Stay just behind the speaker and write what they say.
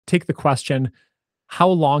take the question, how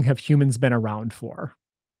long have humans been around for?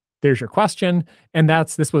 There's your question. And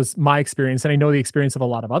this was my experience. And I know the experience of a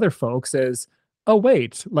lot of other folks is, oh,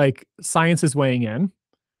 wait, like science is weighing in.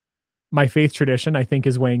 My faith tradition, I think,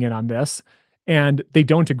 is weighing in on this. And they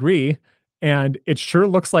don't agree. And it sure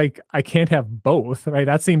looks like I can't have both, right?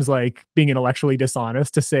 That seems like being intellectually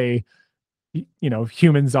dishonest to say,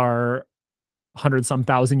 humans are 100 some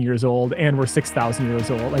thousand years old and we're 6,000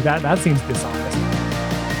 years old. Like that seems dishonest.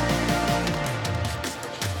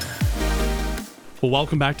 Well,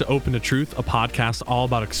 welcome back to Open to Truth, a podcast all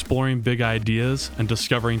about exploring big ideas and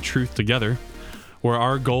discovering truth together, where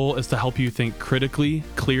our goal is to help you think critically,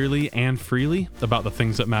 clearly, and freely about the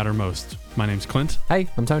things that matter most. My name's Clint. Hey,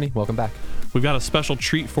 I'm Tony. Welcome back. We've got a special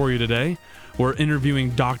treat for you today. We're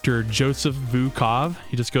interviewing Dr. Joseph Vukov.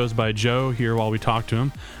 He just goes by Joe here while we talk to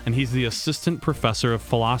him, and he's the assistant professor of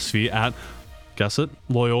philosophy at, guess it,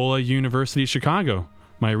 Loyola University Chicago,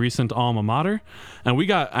 my recent alma mater. And we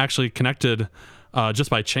got actually connected just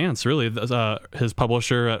by chance, really. His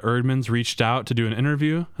publisher at Erdman's reached out to do an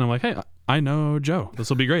interview, and I'm like, hey, I know Joe. This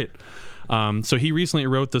will be great. So he recently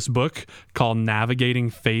wrote this book called Navigating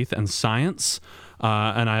Faith and Science,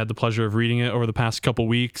 and I had the pleasure of reading it over the past couple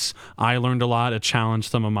weeks. I learned a lot. It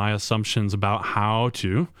challenged some of my assumptions about how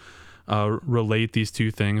to relate these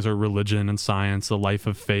two things, or religion and science, the life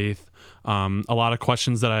of faith. A lot of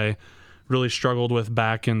questions that I really struggled with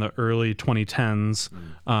back in the early 2010s.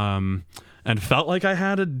 And felt like I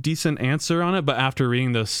had a decent answer on it, but after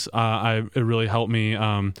reading this, it really helped me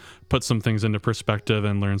put some things into perspective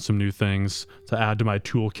and learn some new things to add to my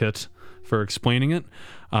toolkit for explaining it.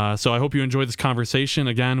 So I hope you enjoyed this conversation.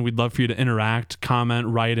 Again, we'd love for you to interact, comment,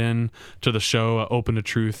 write in to the show, Open to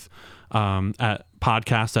Truth at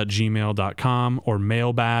podcast@gmail.com or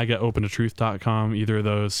mailbag@opentotruth.com, either of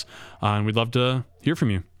those. And we'd love to hear from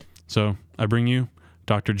you. So I bring you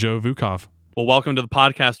Dr. Joe Vukov. Well, welcome to the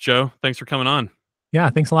podcast, Joe. Thanks for coming on. Yeah,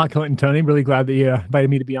 thanks a lot, Clint and Tony. Really glad that you invited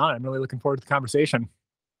me to be on. I'm really looking forward to the conversation.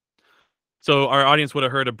 So our audience would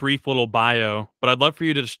have heard a brief little bio, but I'd love for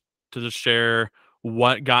you to just share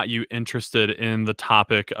what got you interested in the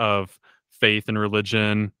topic of faith and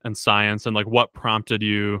religion and science, and like what prompted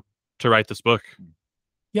you to write this book.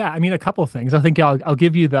 Yeah, I mean, a couple of things. I think I'll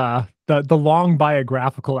give you the long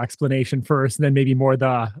biographical explanation first, and then maybe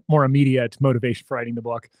the more immediate motivation for writing the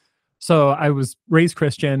book. So I was raised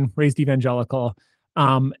Christian, raised evangelical,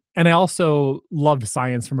 and I also loved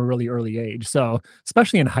science from a really early age. So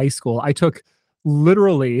especially in high school, I took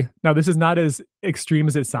literally, now this is not as extreme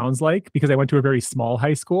as it sounds like because I went to a very small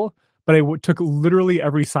high school, but I took literally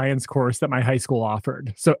every science course that my high school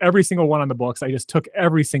offered. So every single one on the books, I just took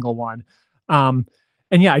every single one. And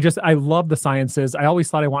yeah, I love the sciences. I always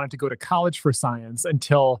thought I wanted to go to college for science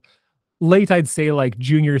until late, I'd say like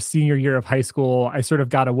junior, senior year of high school, I sort of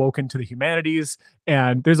got awoken to the humanities,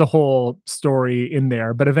 and there's a whole story in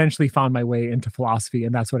there, but eventually found my way into philosophy,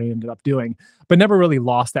 and that's what I ended up doing, but never really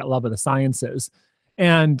lost that love of the sciences.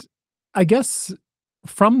 And I guess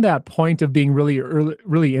from that point of being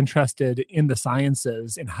really interested in the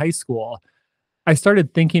sciences in high school, I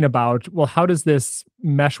started thinking about, well, how does this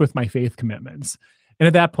mesh with my faith commitments? And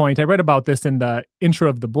at that point, I read about this in the intro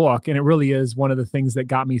of the book, and it really is one of the things that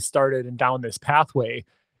got me started and down this pathway.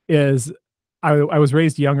 Is I was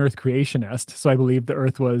raised young Earth creationist, so I believe the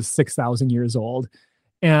Earth was 6,000 years old.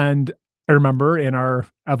 And I remember in our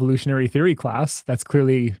evolutionary theory class, that's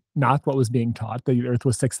clearly not what was being taught. The Earth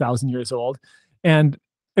was 6,000 years old. And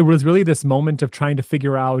it was really this moment of trying to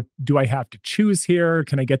figure out, do I have to choose here?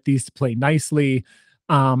 Can I get these to play nicely?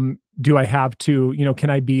 Do I have to, can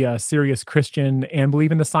I be a serious Christian and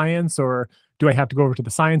believe in the science, or do I have to go over to the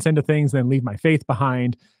science end of things and then leave my faith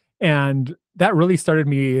behind? And that really started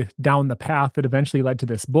me down the path that eventually led to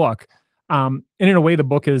this book. And in a way, the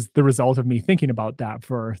book is the result of me thinking about that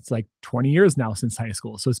for, it's like 20 years now since high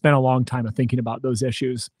school. So it's been a long time of thinking about those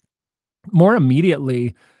issues. More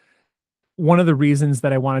immediately, one of the reasons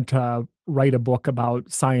that I wanted to write a book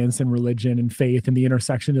about science and religion and faith and the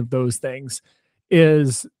intersection of those things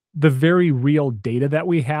is the very real data that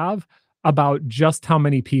we have about just how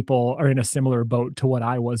many people are in a similar boat to what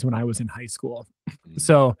I was when I was in high school.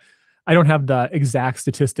 So I don't have the exact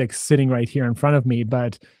statistics sitting right here in front of me,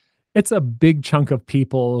 but it's a big chunk of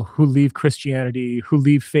people who leave Christianity, who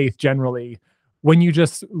leave faith generally. When you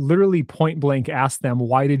just literally point blank ask them,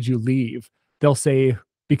 why did you leave? They'll say,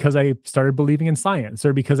 because I started believing in science,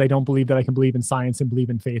 or because I don't believe that I can believe in science and believe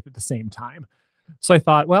in faith at the same time. So I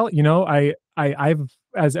thought, well, I've,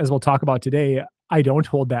 as we'll talk about today, I don't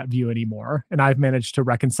hold that view anymore. And I've managed to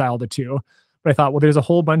reconcile the two. But I thought, well, there's a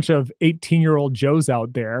whole bunch of 18-year-old Joes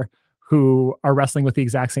out there who are wrestling with the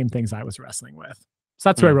exact same things I was wrestling with. So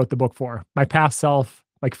that's who I wrote the book for. My past self,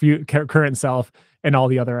 like current self, and all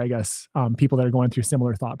the other, I guess, people that are going through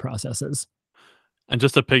similar thought processes. And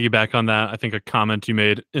just to piggyback on that, I think a comment you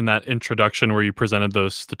made in that introduction where you presented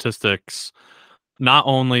those statistics, not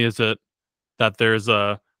only is it that there's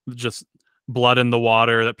just blood in the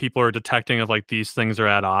water that people are detecting of like these things are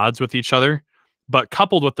at odds with each other, but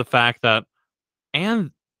coupled with the fact that and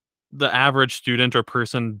the average student or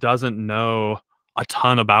person doesn't know a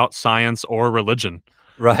ton about science or religion.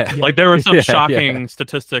 Right. Like there were some shocking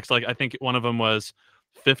statistics. Like I think one of them was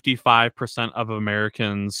 55% of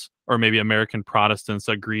Americans, or maybe American Protestants,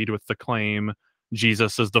 agreed with the claim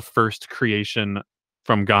Jesus is the first creation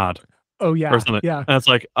from God. Oh yeah, or something. yeah. And it's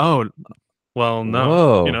like, oh, well, no,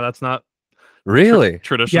 Whoa. that's not Really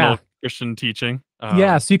traditional Christian teaching.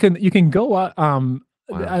 Yeah, so you can go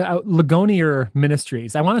Ligonier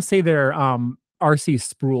Ministries. I want to say they're R.C.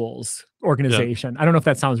 Sproul's organization. I don't know if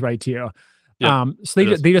that sounds right to you. So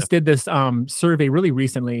they just did this survey really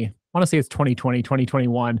recently. I want to say it's 2020,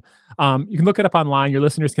 2021. You can look it up online. Your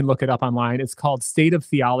listeners can look it up online. It's called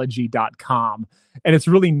stateoftheology.com. And it's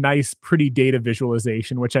really nice, pretty data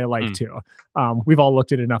visualization, which I like too. We've all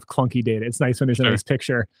looked at enough clunky data. It's nice when there's a nice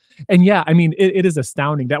picture. And yeah, I mean, it is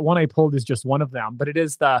astounding. That one I pulled is just one of them, but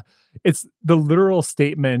it's the literal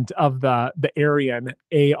statement of the Arian,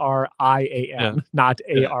 Arian, not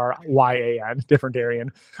Aryan, different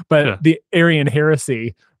Arian, but the Arian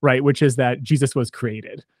heresy, right? Which is that Jesus was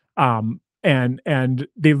created. And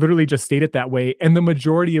they literally just state it that way. And the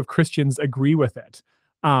majority of Christians agree with it.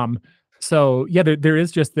 So yeah, there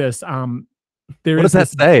is just this. What does that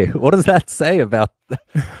say? What does that say about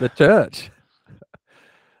the church?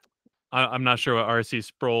 I'm not sure what R.C.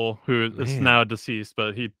 Sproul, who is now deceased,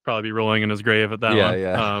 but he'd probably be rolling in his grave at that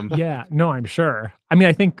one. Yeah, no, I'm sure. I mean,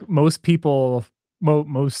 I think most people,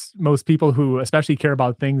 most people who especially care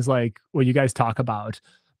about things like what you guys talk about.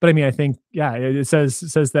 But I mean, I think, it says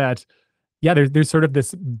that, there's sort of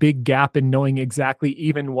this big gap in knowing exactly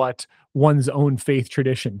even what one's own faith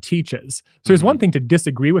tradition teaches. So there's one thing to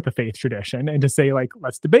disagree with the faith tradition and to say, like,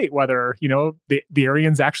 let's debate whether, the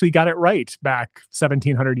Arians actually got it right back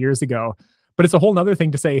 1700 years ago. But it's a whole nother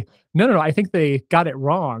thing to say, no, I think they got it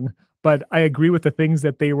wrong, but I agree with the things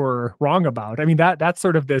that they were wrong about. I mean, that's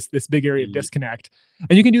sort of this big area of disconnect.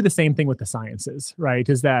 And you can do the same thing with the sciences, right?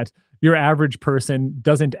 Is that your average person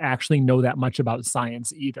doesn't actually know that much about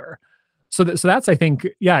science either. So that's, I think,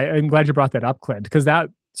 I'm glad you brought that up, Clint, because that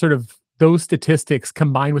sort of those statistics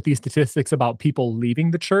combined with these statistics about people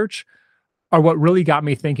leaving the church are what really got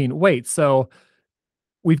me thinking, wait, so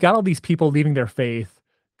we've got all these people leaving their faith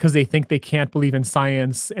because they think they can't believe in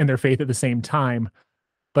science and their faith at the same time.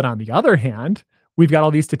 But on the other hand, we've got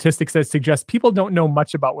all these statistics that suggest people don't know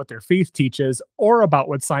much about what their faith teaches or about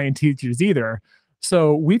what science teaches either.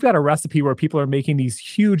 So we've got a recipe where people are making these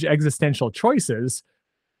huge existential choices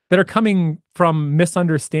that are coming from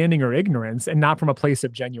misunderstanding or ignorance and not from a place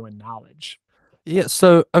of genuine knowledge. Yeah.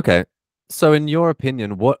 So, okay. So in your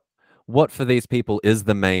opinion, what for these people is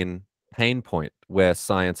the main pain point where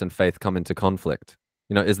science and faith come into conflict?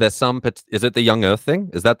 Is there is it the young earth thing?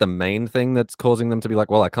 Is that the main thing that's causing them to be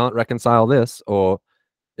like, well, I can't reconcile this? Or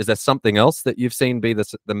is there something else that you've seen be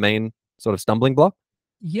the main sort of stumbling block?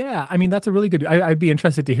 Yeah. I mean, that's a really good, I'd be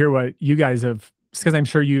interested to hear what you guys have, because I'm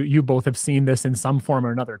sure you both have seen this in some form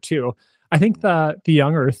or another too. I think the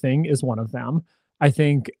young earth thing is one of them. I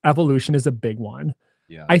think evolution is a big one.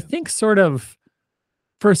 Yeah. I think sort of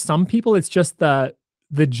for some people, it's just the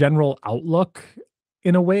general outlook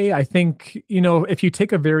in a way. I think, if you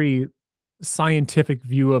take a very scientific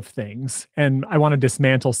view of things, and I want to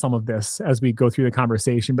dismantle some of this as we go through the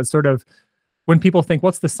conversation, but sort of when people think,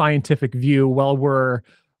 what's the scientific view? Well, we're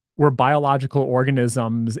biological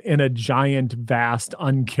organisms in a giant, vast,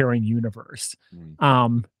 uncaring universe.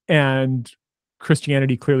 And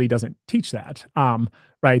Christianity clearly doesn't teach that,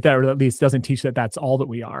 right? That, or at least doesn't teach that that's all that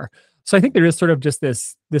we are. So I think there is sort of just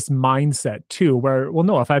this mindset too, where, well,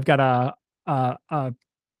 no, if I've got a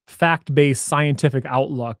fact-based scientific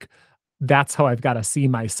outlook, that's how I've got to see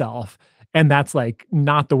myself. And that's like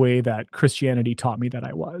not the way that Christianity taught me that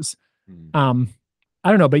I was. I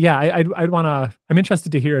don't know, but yeah, I'm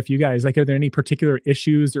interested to hear if you guys, like, are there any particular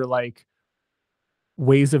issues or like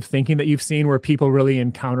ways of thinking that you've seen where people really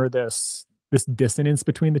encounter this dissonance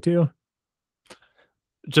between the two?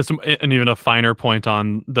 Just and even a finer point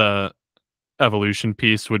on the evolution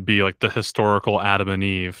piece would be like the historical Adam and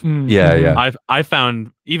Eve. I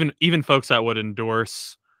found even folks that would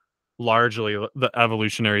endorse largely the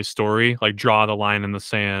evolutionary story, like draw the line in the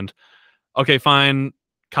sand. Okay, fine,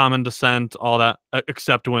 common descent, all that,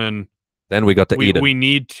 except when Then we got to Eden. we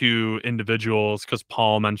need two individuals, because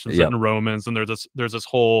Paul mentions Yep. it in Romans, and there's this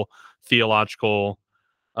whole theological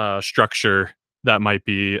structure that might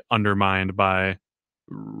be undermined by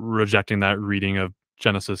rejecting that reading of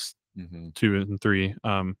Genesis 2 and 3.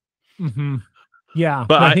 Yeah,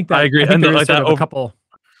 But no, I think that I agree. I think And there is like sort that of a couple.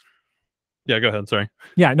 Yeah, go ahead. Sorry.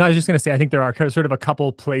 Yeah, no, I was just going to say, I think there are sort of a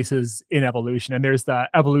couple places in evolution, and there's the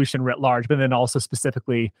evolution writ large, but then also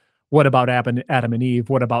specifically, what about Adam and Eve?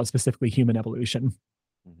 What about specifically human evolution?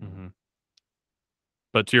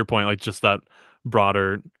 But to your point, like just that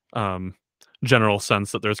broader general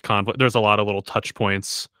sense that there's conflict, there's a lot of little touch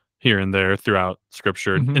points here and there throughout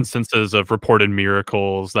Scripture, instances of reported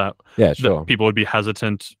miracles that that people would be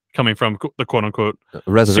hesitant coming from the quote unquote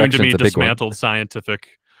soon to be dismantled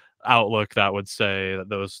scientific outlook that would say that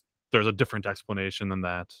there's a different explanation than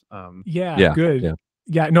that. Good.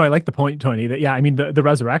 Yeah, no, I like the point, Tony, that, I mean, the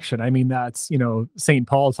resurrection, I mean, that's, St.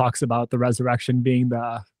 Paul talks about the resurrection being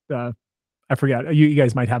the I forget, you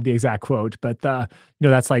guys might have the exact quote, but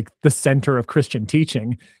that's like the center of Christian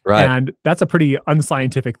teaching. Right. And that's a pretty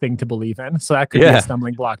unscientific thing to believe in. So that could be a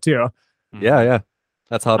stumbling block too. Yeah.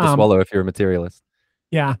 That's hard to swallow if you're a materialist.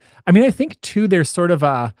 Yeah. I mean, I think too, there's sort of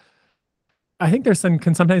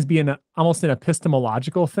can sometimes be almost an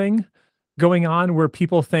epistemological thing going on where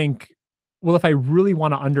people think, well, if I really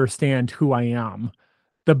want to understand who I am,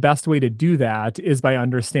 the best way to do that is by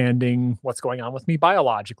understanding what's going on with me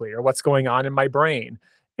biologically or what's going on in my brain.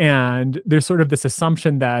 And there's sort of this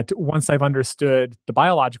assumption that once I've understood the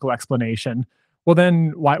biological explanation, well,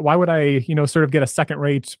 then why would I, sort of get a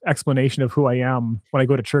second-rate explanation of who I am when I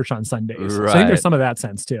go to church on Sundays? Right. So I think there's some of that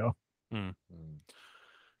sense too.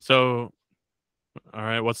 So, all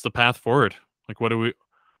right, what's the path forward? Like, what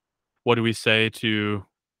do we say to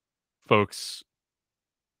folks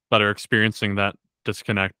that are experiencing that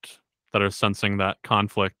disconnect, that are sensing that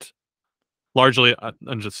conflict? Largely, I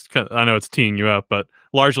know it's teeing you up, but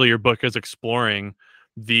largely your book is exploring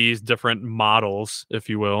these different models, if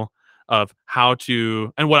you will, of how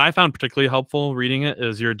to, and what I found particularly helpful reading it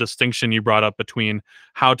is your distinction you brought up between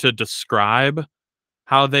how to describe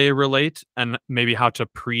how they relate and maybe how to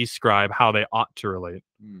prescribe how they ought to relate.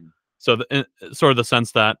 So sort of the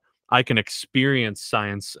sense that I can experience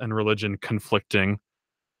science and religion conflicting,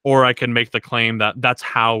 or I can make the claim that that's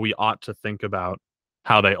how we ought to think about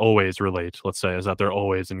how they always relate, let's say, is that they're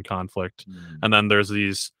always in conflict. And then there's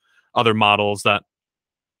these other models that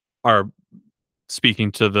are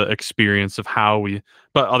speaking to the experience of how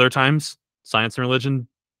but other times, science and religion,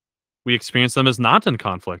 we experience them as not in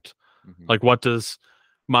conflict. Like, what does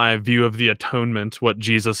my view of the atonement, what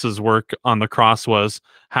Jesus's work on the cross was,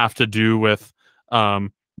 have to do with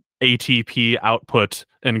ATP output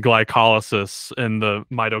and glycolysis in the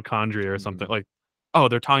mitochondria or something? Like,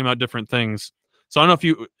 they're talking about different things. So I don't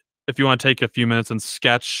know if you want to take a few minutes and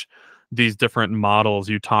sketch these different models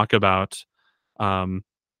you talk about, and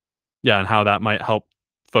how that might help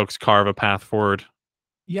folks carve a path forward.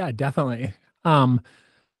 Yeah, definitely.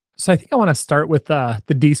 So I think I want to start with the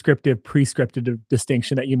descriptive prescriptive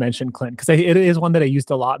distinction that you mentioned, Clint, because it is one that I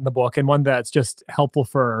used a lot in the book and one that's just helpful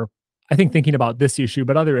for, I think, thinking about this issue,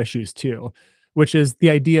 but other issues too, which is the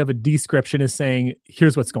idea of a description is saying,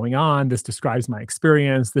 here's what's going on. This describes my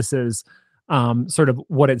experience. This is sort of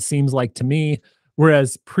what it seems like to me.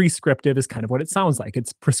 Whereas prescriptive is kind of what it sounds like.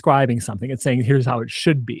 It's prescribing something. It's saying, here's how it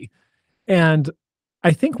should be. And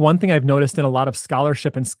I think one thing I've noticed in a lot of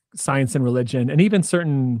scholarship in science and religion, and even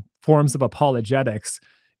certain forms of apologetics,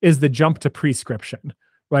 is the jump to prescription,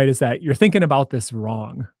 right? Is that you're thinking about this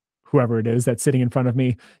wrong, whoever it is that's sitting in front of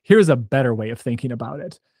me. Here's a better way of thinking about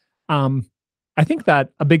it. I think that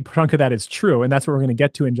a big chunk of that is true, and that's what we're going to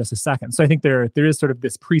get to in just a second. So I think there is sort of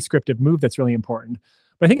this prescriptive move that's really important.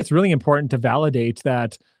 But I think it's really important to validate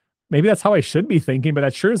that maybe that's how I should be thinking, but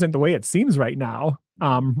that sure isn't the way it seems right now,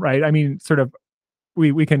 right? I mean, sort of,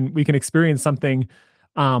 we can experience something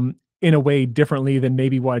in a way differently than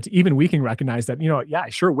maybe what even we can recognize that, I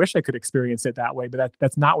sure wish I could experience it that way, but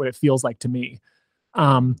that's not what it feels like to me. So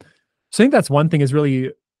I think that's one thing, is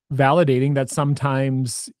really validating that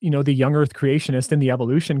sometimes, the young earth creationist in the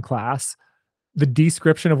evolution class, the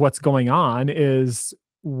description of what's going on is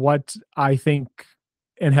what I think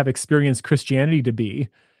and have experienced Christianity to be,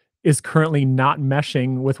 is currently not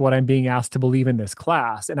meshing with what I'm being asked to believe in this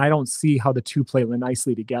class. And I don't see how the two play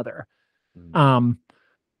nicely together. So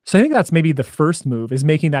I think that's maybe the first move, is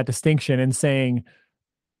making that distinction and saying,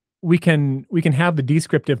 we can have the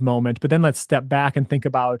descriptive moment, but then let's step back and think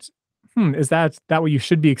about, is that what you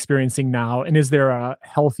should be experiencing now? And is there a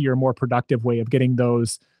healthier, more productive way of getting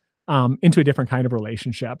those into a different kind of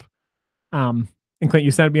relationship? And Clint,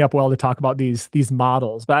 you set me up well to talk about these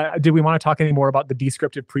models, but did we want to talk any more about the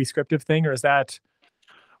descriptive prescriptive thing, or is that?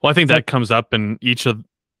 Well, I think that comes up in each of.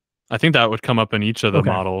 I think that would come up in each of the Okay.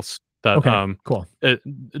 models. That Okay, cool.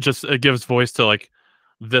 it gives voice to like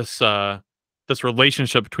this this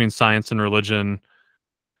relationship between science and religion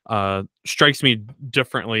strikes me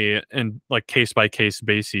differently in like case by case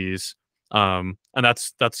bases. And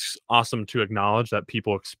that's awesome to acknowledge that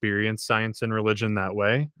people experience science and religion that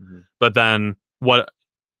way. But then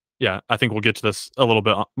I think we'll get to this a little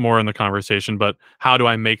bit more in the conversation, but how do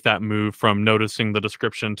I make that move from noticing the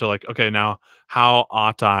description to like, okay, now how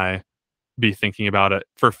ought I be thinking about it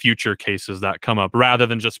for future cases that come up, rather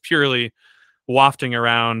than just purely wafting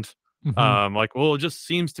around like, well, it just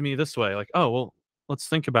seems to me this way. Like, oh, well, let's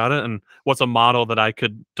think about it. And what's a model that I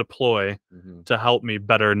could deploy to help me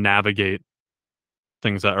better navigate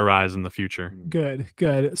things that arise in the future? Good.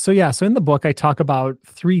 So in the book, I talk about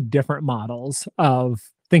 3 different models of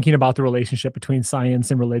thinking about the relationship between science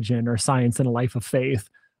and religion, or science and a life of faith,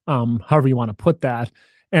 however you want to put that.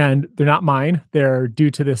 And they're not mine. They're due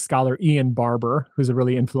to this scholar, Ian Barber, who's a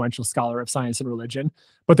really influential scholar of science and religion,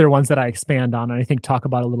 but they're ones that I expand on and I think talk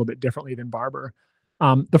about a little bit differently than Barber.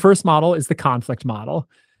 The first model is the conflict model.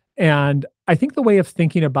 And I think the way of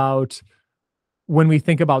thinking about when we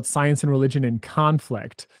think about science and religion in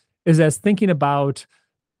conflict is as thinking about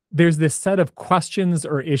there's this set of questions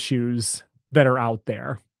or issues that are out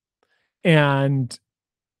there. And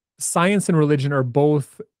science and religion are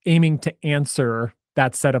both aiming to answer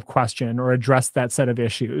that set of question or address that set of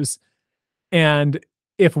issues. And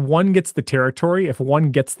if one gets the territory, if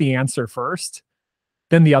one gets the answer first,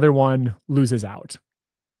 then the other one loses out,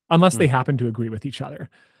 unless they happen to agree with each other.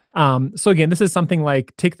 So again, this is something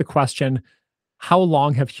like, take the question, how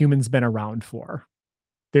long have humans been around for?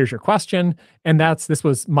 There's your question. And this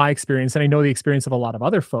was my experience. And I know the experience of a lot of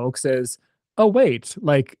other folks is, oh, wait,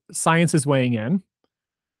 like science is weighing in.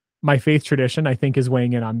 My faith tradition, I think, is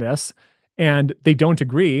weighing in on this. And they don't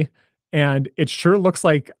agree. And it sure looks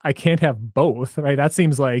like I can't have both, right? That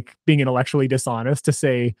seems like being intellectually dishonest to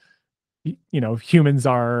say, humans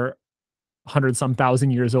are 100-some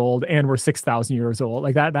thousand years old and we're 6,000 years old.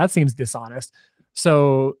 Like that seems dishonest.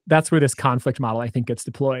 So that's where this conflict model, I think, gets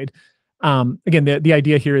deployed. Again, the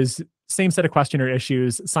idea here is same set of question or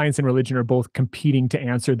issues. Science and religion are both competing to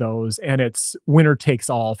answer those, and it's winner takes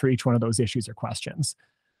all for each one of those issues or questions.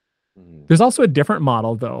 There's also a different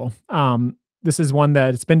model, though. This is one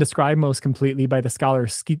that's been described most completely by the scholar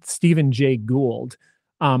Stephen Jay Gould,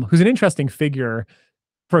 who's an interesting figure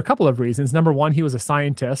for a couple of reasons. Number one, he was a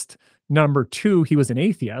scientist. Number two, he was an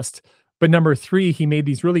atheist. But number three, he made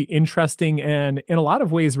these really interesting and, in a lot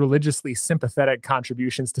of ways, religiously sympathetic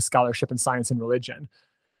contributions to scholarship in science and religion.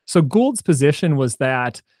 So Gould's position was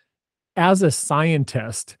that as a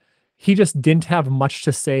scientist, he just didn't have much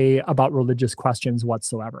to say about religious questions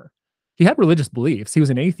whatsoever. He had religious beliefs. He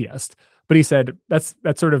was an atheist, but he said that's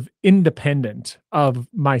sort of independent of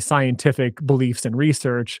my scientific beliefs and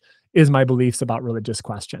research is my beliefs about religious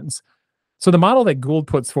questions. So the model that Gould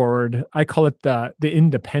puts forward, I call it the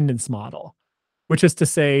independence model, which is to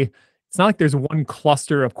say, it's not like there's one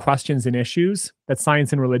cluster of questions and issues that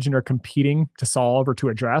science and religion are competing to solve or to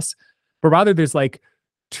address, but rather there's like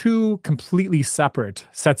 2 completely separate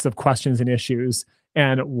sets of questions and issues,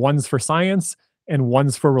 and one's for science and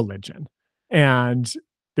one's for religion. And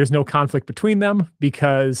there's no conflict between them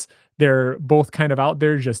because they're both kind of out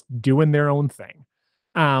there just doing their own thing.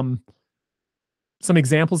 Some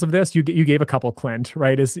examples of this, you gave a couple, Clint,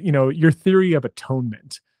 right? Is, your theory of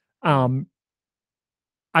atonement. I'm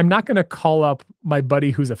not going to call up my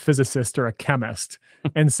buddy who's a physicist or a chemist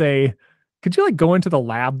and say, could you go into the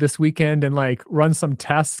lab this weekend and run some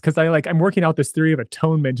tests? Cause I'm working out this theory of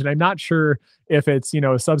atonement and I'm not sure if it's,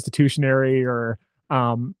 substitutionary or,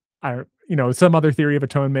 some other theory of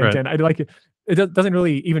atonement. Right. And I'd like it doesn't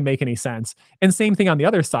really even make any sense. And same thing on the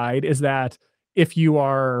other side is that if you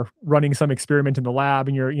are running some experiment in the lab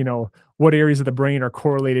and you're, what areas of the brain are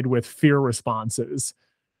correlated with fear responses,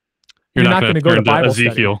 you're not going to go to Bible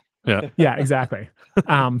Ezekiel. Study. Yeah, exactly.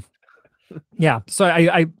 So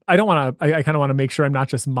I don't want to, I kind of want to make sure I'm not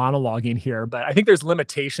just monologuing here, but I think there's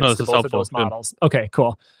limitations to both of those models. Good. Okay,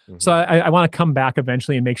 cool. Mm-hmm. So I want to come back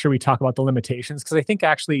eventually and make sure we talk about the limitations, because I think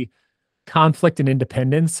actually conflict and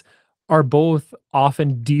independence are both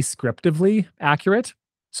often descriptively accurate.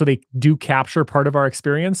 So they do capture part of our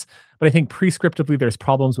experience, but I think prescriptively there's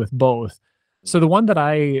problems with both. So the one that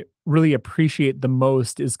I really appreciate the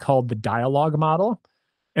most is called the dialogue model.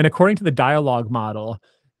 And according to the dialogue model,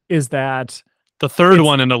 is that the third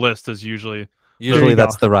one in the list is usually Usually you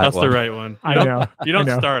that's go. the right That's one. the right one. I know. You I don't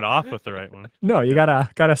know. start off with the right one. No, you Yeah.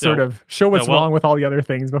 gotta sort Yeah, of show what's well- wrong with all the other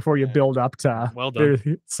things before you build up to Well done.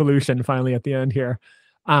 their solution finally at the end here.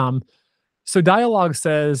 So dialogue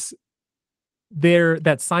says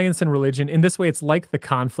that science and religion, in this way, it's like the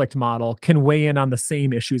conflict model, can weigh in on the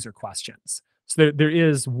same issues or questions. So there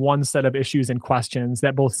is one set of issues and questions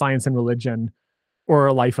that both science and religion or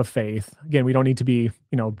a life of faith. Again, we don't need to be,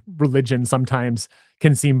 religion sometimes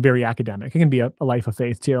can seem very academic. It can be a life of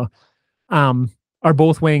faith too. Are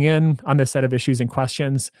both weighing in on this set of issues and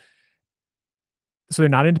questions. So they're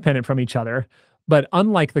not independent from each other. But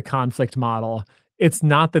unlike the conflict model, it's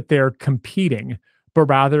not that they're competing, but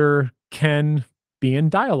rather can be in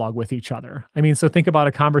dialogue with each other. I mean, so think about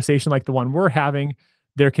a conversation like the one we're having.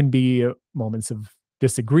 There can be moments of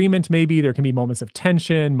disagreement, maybe. There can be moments of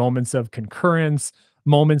tension, moments of concurrence,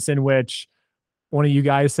 moments in which one of you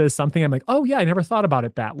guys says something. I'm like, oh, yeah, I never thought about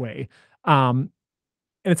it that way. And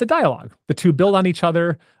it's a dialogue. The two build on each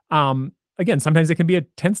other. Again, sometimes it can be a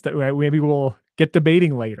tense that maybe we'll get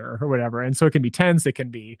debating later or whatever. And so it can be tense. It can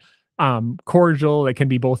be cordial. It can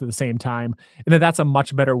be both at the same time. And then that's a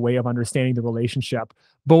much better way of understanding the relationship,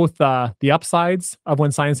 both the upsides of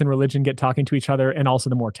when science and religion get talking to each other and also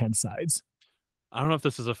the more tense sides. I don't know if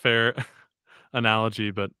this is a fair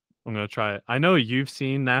analogy, but I'm going to try it. I know you've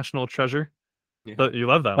seen National Treasure. Yeah. But you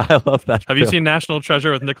love that one. I love that. Have you film. seen National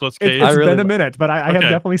Treasure with Nicolas Cage? It's really been a minute, but I have Okay.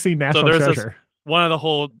 definitely seen National there's this- Treasure. One of the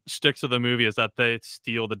whole shticks of the movie is that they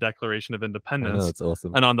steal the Declaration of I Independence. know, it's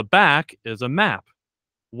awesome. And on the back is a map.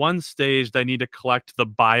 One stage, they need to collect the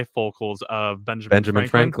bifocals of Benjamin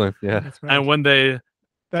Franklin. Yeah. That's right. And when they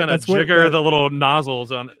kind of that's what jigger the little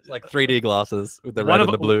nozzles on It's like 3D glasses with the one red of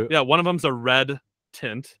and the blue. Yeah, one of them's a red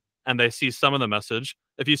tint, and they see some of the message.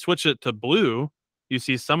 If you switch it to blue, you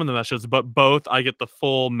see some of the messages, but both I get the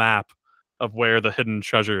full map of where the hidden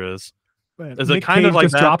treasure is. Is it Nick kind of Cage like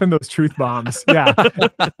just that? dropping those truth bombs? Yeah.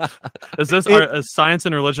 Is science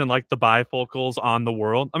and religion like the bifocals on the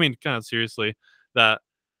world? I mean, kind of seriously, that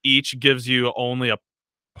each gives you only a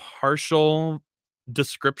partial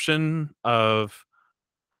description of,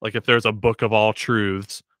 like, if there's a book of all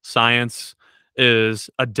truths, science is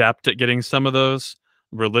adept at getting some of those.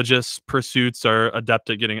 Religious pursuits are adept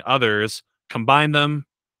at getting others. Combine them,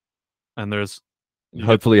 and you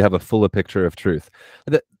Hopefully you have a fuller picture of truth.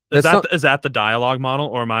 is that the dialogue model,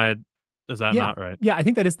 or is that Yeah. not right? Yeah, I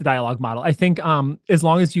think that is the dialogue model. I think as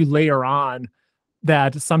long as you layer on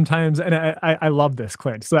that sometimes, and I love this,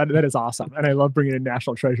 Clint. So that is awesome. And I love bringing in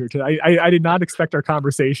National Treasure today. I did not expect our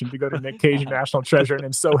conversation to go to Nick Cage and National Treasure, and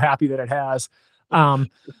I'm so happy that it has.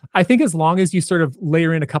 I think as long as you sort of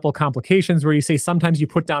layer in a couple complications where you say sometimes you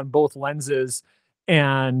put down both lenses,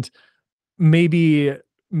 and maybe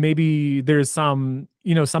there's some,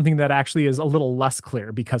 something that actually is a little less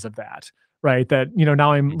clear because of that, right? That,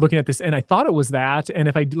 now I'm looking at this and I thought it was that. And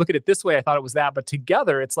if I look at it this way, I thought it was that, but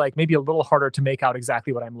together it's like maybe a little harder to make out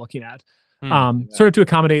exactly what I'm looking at. Sort of to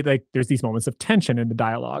accommodate, like, there's these moments of tension in the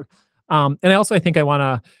dialogue. And I think I want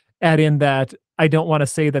to add in that I don't want to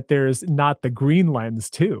say that there's not the green lens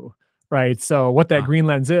too, right? So what that green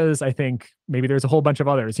lens is, I think maybe there's a whole bunch of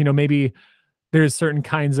others, maybe there's certain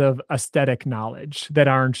kinds of aesthetic knowledge that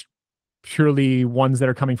aren't purely ones that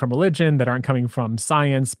are coming from religion, that aren't coming from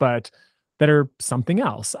science, but that are something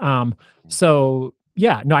else. So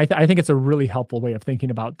yeah, no, I think it's a really helpful way of thinking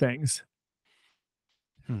about things.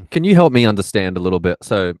 Can you help me understand a little bit?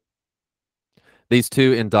 So these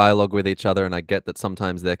two in dialogue with each other, and I get that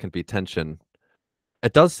sometimes there can be tension.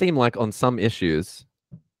 It does seem like on some issues,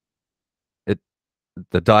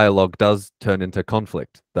 the dialogue does turn into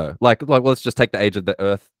conflict, though. Like let's just take the age of the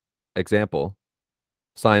Earth example.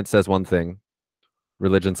 Science says one thing,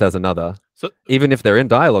 religion says another. So even if they're in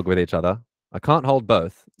dialogue with each other, I can't hold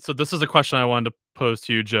both. So this is a question I wanted to pose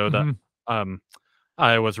to you, Joe, that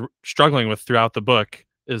I was struggling with throughout the book,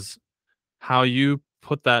 is how you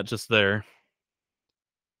put that just there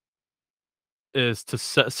is to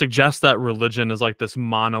suggest that religion is like this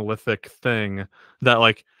monolithic thing that,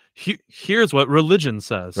 like, here's what religion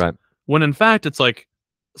says. Right. When in fact, it's like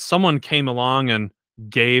someone came along and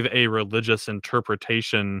gave a religious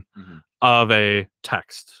interpretation of a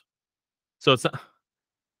text. So it's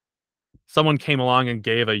someone came along and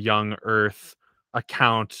gave a young Earth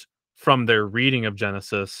account from their reading of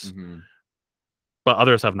Genesis, but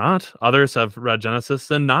others have not. Others have read Genesis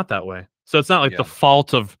and not that way. So it's not like the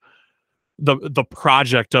fault of the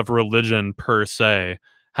project of religion per se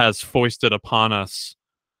has foisted upon us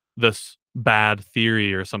this bad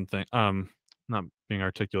theory or something. Not being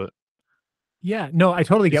articulate. Yeah, no, I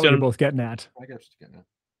totally get what you're both getting at. I get what you're getting at.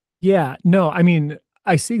 Yeah, no, I mean,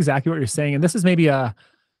 I see exactly what you're saying. And this is maybe a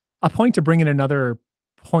a point to bring in another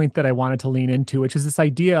point that I wanted to lean into, which is this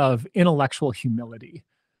idea of intellectual humility.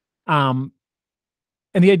 Um,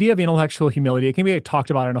 and the idea of intellectual humility, it can be talked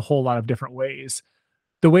about in a whole lot of different ways.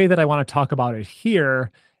 The way that I want to talk about it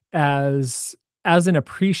here as as an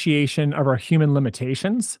appreciation of our human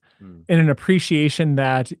limitations Mm. and an appreciation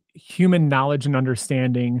that human knowledge and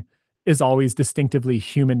understanding is always distinctively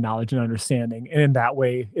human knowledge and understanding, and in that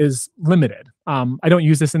way is limited. I don't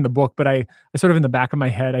use this in the book, but I sort of in the back of my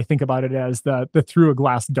head, I think about it as the through a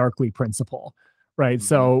glass darkly principle, right? Mhm.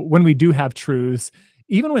 So when we do have truths,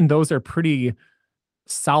 even when those are pretty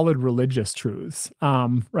solid religious truths,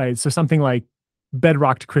 right? So something like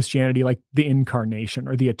bedrock to Christianity, like the incarnation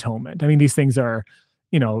or the atonement. I mean, these things are,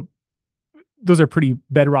 you know, those are pretty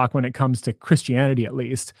bedrock when it comes to Christianity, at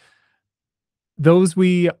least. Those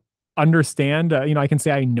we understand, I can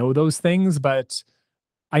say I know those things, but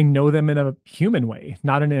I know them in a human way,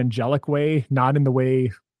 not in an angelic way, not in the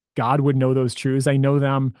way God would know those truths. I know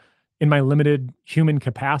them in my limited human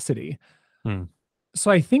capacity. Hmm.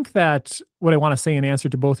 So I think that what I want to say in answer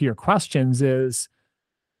to both of your questions is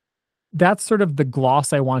that's sort of the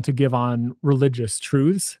gloss I want to give on religious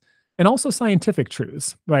truths and also scientific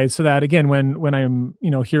truths, right? So that again, when I'm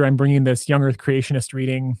here, I'm bringing this young Earth creationist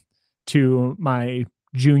reading to my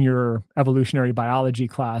junior evolutionary biology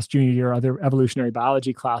class, junior year other evolutionary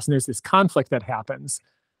biology class, and there's this conflict that happens.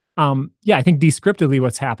 Yeah, I think descriptively,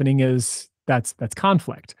 what's happening is that's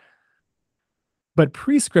conflict, but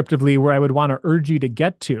prescriptively, where I would want to urge you to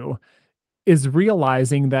get to is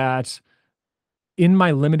realizing that in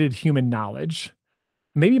my limited human knowledge,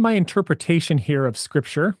 maybe my interpretation here of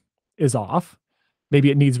scripture is off.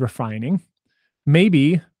 Maybe it needs refining.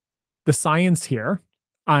 Maybe the science here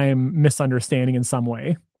I'm misunderstanding in some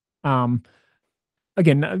way. Um,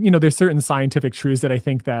 Again, there's certain scientific truths that I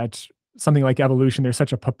think that something like evolution, there's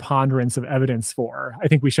such a preponderance of evidence for. I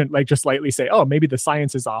think we shouldn't like just lightly say, oh, maybe the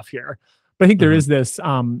science is off here. But I think there Mhm. is this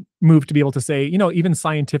move to be able to say, even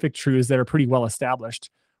scientific truths that are pretty well established,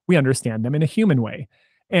 we understand them in a human way.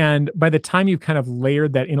 And by the time you've kind of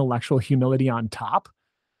layered that intellectual humility on top,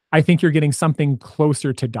 I think you're getting something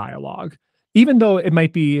closer to dialogue. Even though it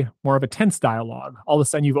might be more of a tense dialogue, all of a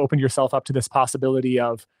sudden you've opened yourself up to this possibility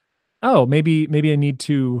of, oh, maybe I need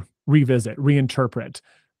to revisit, reinterpret,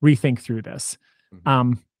 rethink through this.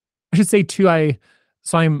 Mhm. I should say too,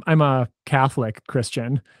 I'm a Catholic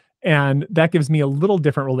Christian, and that gives me a little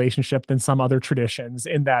different relationship than some other traditions.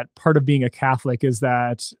 In that part of being a Catholic is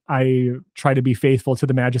that I try to be faithful to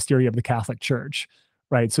the magisterium of the Catholic Church,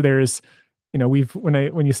 right? So there's we've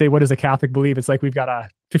when you say what does a Catholic believe, it's like we've got a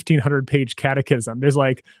 1,500-page catechism. There's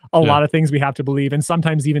like a Yeah. lot of things we have to believe, and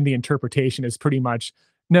sometimes even the interpretation is pretty much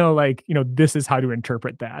no, like this is how to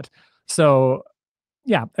interpret that. So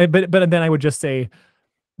yeah, but then I would just say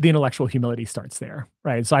the intellectual humility starts there,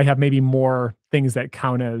 right? So I have maybe more things that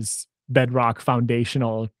count as bedrock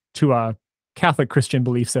foundational to a Catholic Christian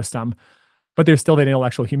belief system, but there's still that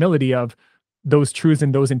intellectual humility of those truths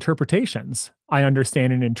and those interpretations I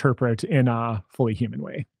understand and interpret in a fully human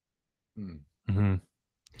way. Mm. Mhm.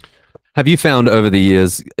 Have you found over the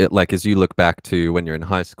years, like as you look back to when you're in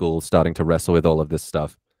high school, starting to wrestle with all of this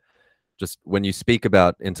stuff, just when you speak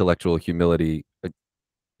about intellectual humility,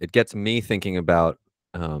 it gets me thinking about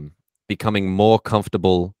becoming more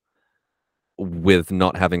comfortable with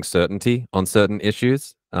not having certainty on certain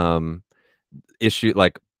issues.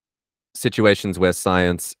 Like situations where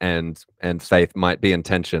science and faith might be in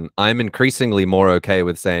tension. I'm increasingly more okay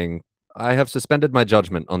with saying I have suspended my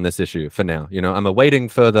judgment on this issue for now. I'm awaiting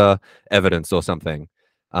further evidence or something.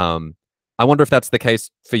 I wonder if that's the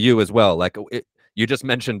case for you as well. Like you just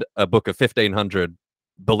mentioned a book of 1,500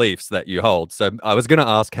 beliefs that you hold. So I was going to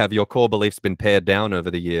ask, have your core beliefs been pared down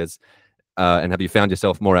over the years? And have you found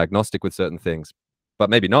yourself more agnostic with certain things? But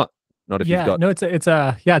maybe not. Not if you've Yeah, got. no, it's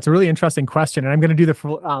a really interesting question, and I'm going to do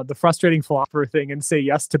the frustrating philosopher thing and say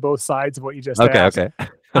yes to both sides of what you just Okay, asked. okay.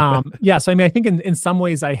 Yeah, so I mean, I think in some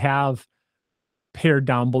ways I have pared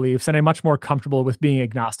down beliefs, and I'm much more comfortable with being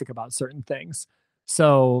agnostic about certain things.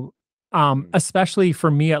 So, Mm. especially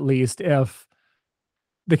for me, at least, if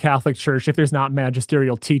the Catholic Church, if there's not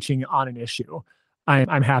magisterial teaching on an issue,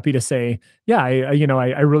 I'm happy to say, yeah,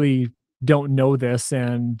 I really don't know this,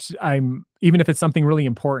 and I'm even if it's something really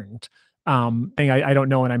important, and I don't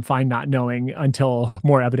know, and I'm fine not knowing until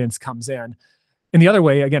more evidence comes in. And the other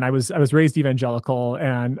way, again, I was raised evangelical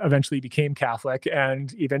and eventually became Catholic,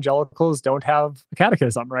 and evangelicals don't have a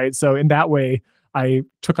catechism, right? So in that way, I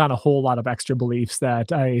took on a whole lot of extra beliefs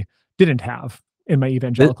that I didn't have in my Thi-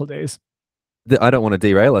 evangelical days. I don't want to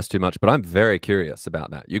derail us too much, but I'm very curious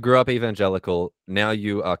about that. You grew up evangelical, now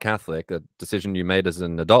you are Catholic, a decision you made as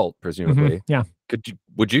an adult, presumably. Yeah.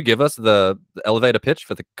 Would you give us the elevator pitch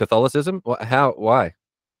for the Catholicism? How? Why?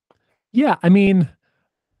 Yeah. I mean,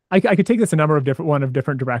 I could take this a number of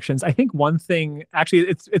different directions. I think one thing, actually,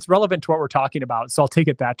 it's relevant to what we're talking about, so I'll take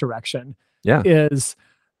it that direction. Yeah. Is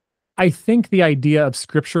I think the idea of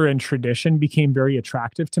scripture and tradition became very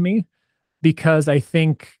attractive to me because I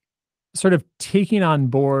think sort of taking on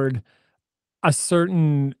board a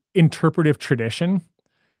certain interpretive tradition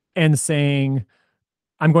and saying,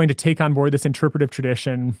 I'm going to take on board this interpretive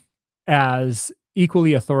tradition as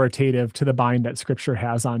equally authoritative to the bind that scripture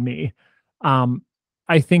has on me. Um,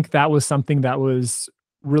 I think that was something that was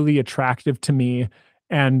really attractive to me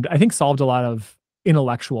and I think solved a lot of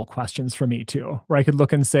intellectual questions for me too, where I could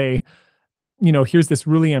look and say, here's this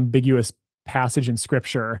really ambiguous passage in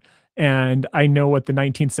scripture. And I know what the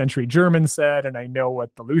 19th century Germans said, and I know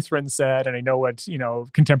what the Lutherans said, and I know what,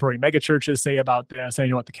 contemporary megachurches say about this, and I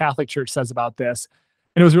know what the Catholic Church says about this.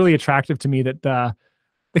 And it was really attractive to me that the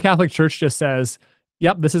Catholic Church just says,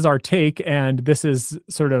 yep, this is our take, and this is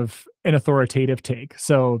sort of an authoritative take.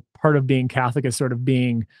 So part of being Catholic is sort of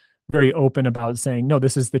being very open about saying, no,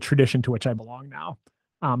 this is the tradition to which I belong now.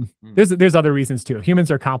 There's other reasons too. Humans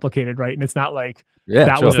are complicated, right? And it's not like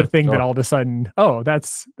was the thing that all of a sudden, oh,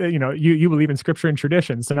 that's you believe in scripture and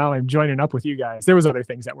tradition, so now I'm joining up with you guys. There was other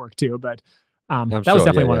things at work too, but that was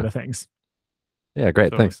definitely one of the things. Yeah,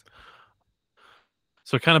 great, thanks.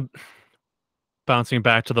 So kind of bouncing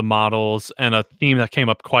back to the models, and a theme that came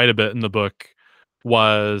up quite a bit in the book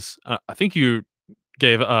was I think you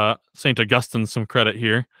gave Saint Augustine some credit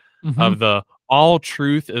here of the all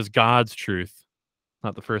truth is God's truth.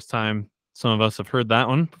 Not the first time some of us have heard that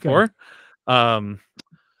one before. And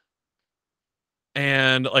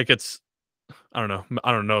like I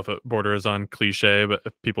don't know if it borders on cliche, but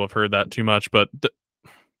if people have heard that too much, but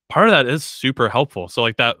part of that is super helpful. So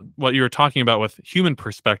like that, what you were talking about with human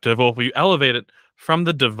perspective, well, if we elevate it from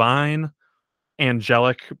the divine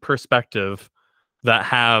angelic perspective that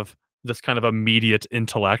have this kind of immediate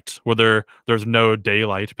intellect where there's no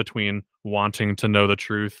daylight between wanting to know the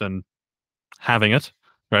truth and having it,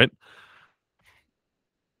 right?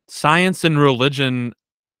 Science and religion,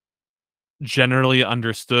 generally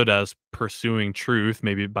understood as pursuing truth,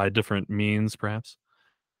 maybe by different means, perhaps,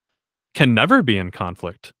 can never be in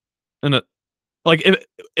conflict. And like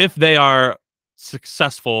if they are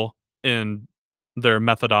successful in their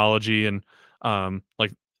methodology and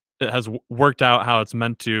like it has worked out how it's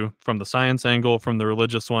meant to from the science angle, from the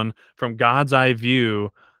religious one, from God's eye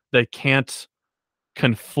view, they can't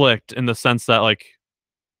conflict in the sense that like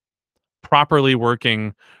properly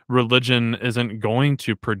working religion isn't going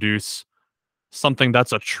to produce something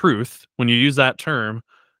that's a truth. When you use that term,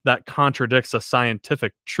 that contradicts a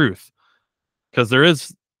scientific truth, because there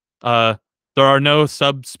are no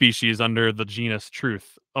subspecies under the genus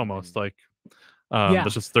truth, almost like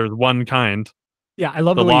there's one kind. Yeah, I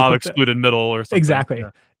love the law of excluded middle or something.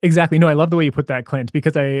 Exactly. No, I love the way you put that, Clint,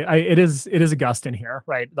 because it is Augustine here,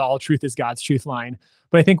 right? The all truth is God's truth line.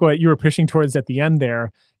 But I think what you were pushing towards at the end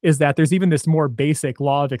there is that there's even this more basic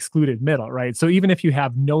law of excluded middle, right? So even if you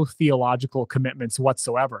have no theological commitments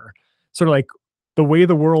whatsoever, sort of like the way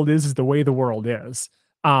the world is the way the world is.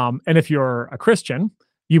 And if you're a Christian,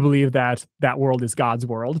 you believe that that world is God's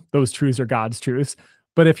world. Those truths are God's truths.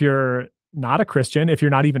 But if you're not a Christian, if you're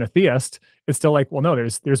not even a theist, it's still like, well, no,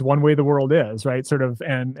 there's one way the world is, right? Sort of,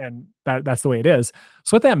 and that's the way it is.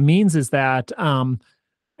 So what that means is that, and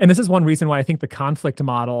this is one reason why I think the conflict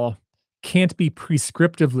model can't be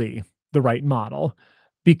prescriptively the right model,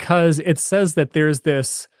 because it says that there's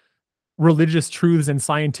this religious truths and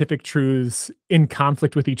scientific truths in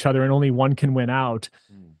conflict with each other and only one can win out.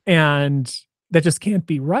 And that just can't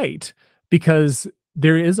be right, because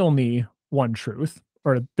there is only one truth,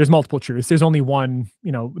 or there's multiple truths. There's only one,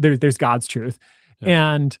 there's God's truth.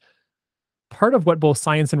 Yeah. And part of what both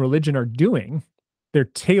science and religion are doing, their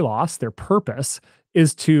telos, their purpose,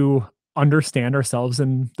 is to understand ourselves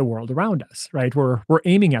and the world around us, right? We're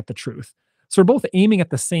aiming at the truth. So we're both aiming at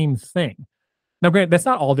the same thing. Now, granted, that's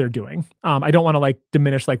not all they're doing. I don't want to like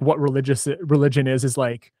diminish like what religion is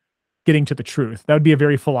like getting to the truth. That would be a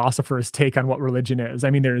very philosopher's take on what religion is. I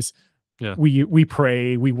mean, we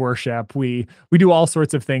pray, we worship, we do all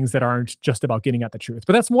sorts of things that aren't just about getting at the truth.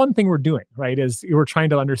 But that's one thing we're doing, right? Is we're trying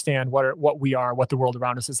to understand what we are, what the world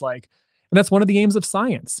around us is like. And that's one of the aims of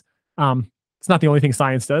science. It's not the only thing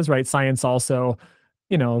science does, right? Science also,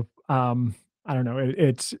 I don't know,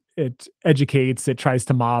 it educates, it tries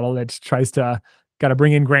to model, it tries to got to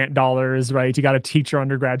bring in grant dollars, right? You got to teach your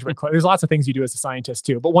undergraduate class. There's lots of things you do as a scientist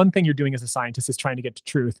too. But one thing you're doing as a scientist is trying to get to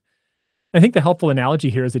truth. I think the helpful analogy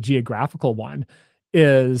here is a geographical one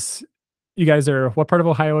is you guys are what part of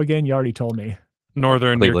Ohio again? You already told me.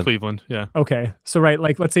 Northern near Cleveland. Cleveland. Yeah. Okay. So, right,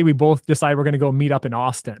 like let's say we both decide we're going to go meet up in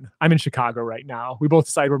Austin. I'm in Chicago right now. We both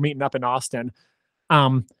decide we're meeting up in Austin.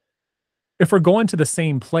 If we're going to the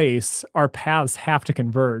same place, our paths have to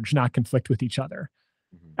converge, not conflict with each other.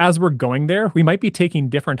 As we're going there, we might be taking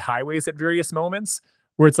different highways at various moments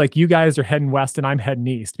where it's like you guys are heading west and I'm heading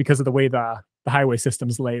east because of the way the highway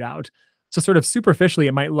system's laid out. So sort of superficially,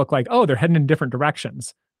 it might look like, oh, they're heading in different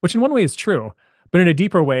directions, which in one way is true, but in a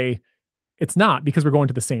deeper way, it's not because we're going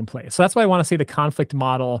to the same place. So that's why I want to say the conflict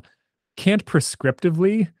model can't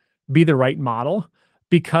prescriptively be the right model,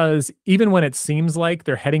 because even when it seems like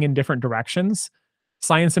they're heading in different directions,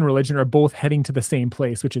 science and religion are both heading to the same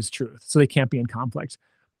place, which is truth. So they can't be in conflict.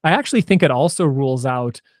 I actually think it also rules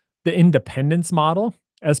out the independence model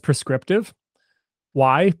as prescriptive.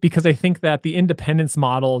 Why? Because I think that the independence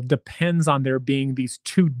model depends on there being these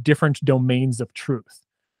two different domains of truth.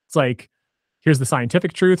 It's like, here's the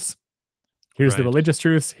scientific truths, here's the Right. religious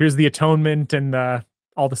truths, here's the atonement and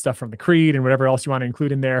all the stuff from the creed and whatever else you want to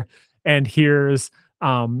include in there. And here's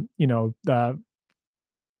the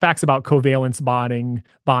facts about covalence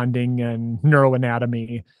bonding and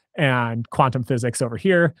neuroanatomy and quantum physics over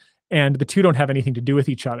here. And the two don't have anything to do with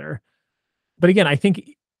each other. But again, I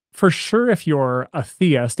think for sure, if you're a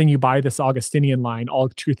theist and you buy this Augustinian line, all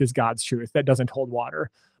truth is God's truth, that doesn't hold water.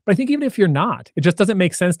 But I think even if you're not, it just doesn't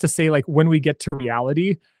make sense to say, like, when we get to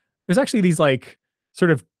reality, there's actually these like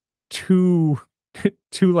sort of two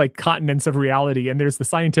like continents of reality. And there's the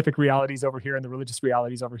scientific realities over here and the religious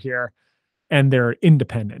realities over here, and they're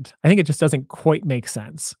independent. I think it just doesn't quite make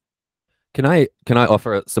sense. Can I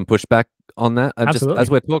offer some pushback on that? Absolutely. As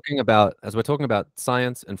we're talking about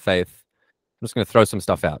science and faith, I'm just going to throw some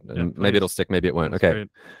stuff out, and Yeah, maybe please. it'll stick, maybe it won't. That's Okay. great.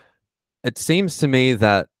 It seems to me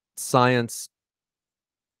that science,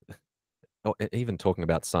 even talking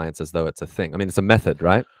about science as though it's a thing. I mean, it's a method,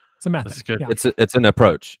 right? It's a method. That's good. Yeah. It's an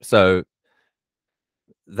approach. So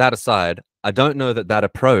that aside, I don't know that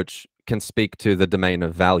approach can speak to the domain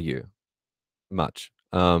of value much.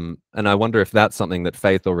 And I wonder if that's something that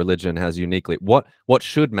faith or religion has uniquely. What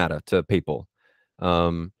should matter to people?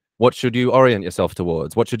 What should you orient yourself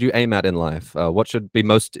towards? What should you aim at in life? What should be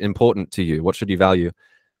most important to you? What should you value?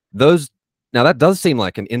 Now that does seem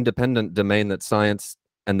like an independent domain that science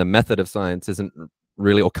and the method of science isn't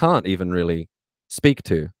really, or can't even really speak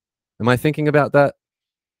to. Am I thinking about that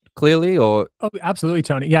clearly, or? Oh, absolutely,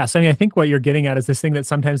 Tony. Yes. I mean, I think what you're getting at is this thing that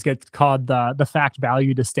sometimes gets called the fact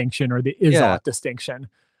value distinction or the is Yeah. ought distinction.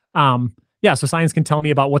 So science can tell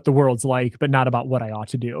me about what the world's like, but not about what I ought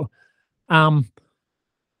to do. And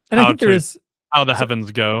I How think there to- is How the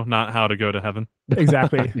heavens go, not how to go to heaven.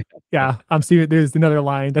 exactly. Yeah. Steven, there's another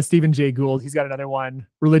line. That's Stephen Jay Gould. He's got another one.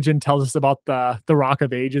 Religion tells us about the rock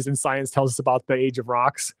of ages, and science tells us about the age of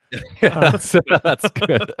rocks. that's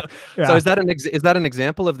good. Yeah. So is that an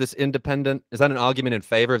example of this independent? Is that an argument in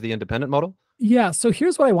favor of the independent model? Yeah. So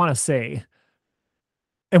here's what I want to say.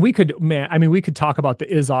 And we could talk about the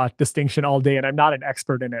is ought distinction all day, and I'm not an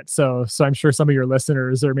expert in it. So I'm sure some of your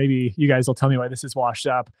listeners, or maybe you guys will tell me why this is washed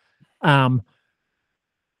up.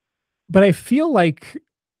 But I feel like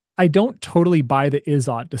I don't totally buy the is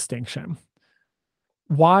ought distinction.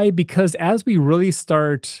 Why? Because as we really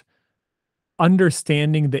start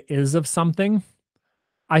understanding the is of something,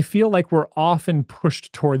 I feel like we're often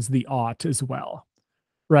pushed towards the ought as well.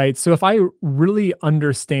 Right. So if I really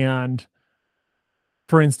understand,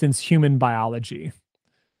 for instance, human biology,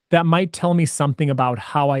 that might tell me something about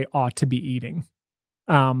how I ought to be eating.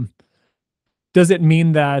 Does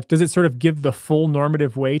it sort of give the full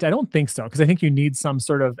normative weight? I don't think so, because I think you need some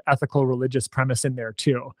sort of ethical religious premise in there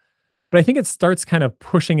too. But I think it starts kind of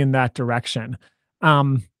pushing in that direction.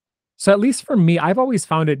 So at least for me, I've always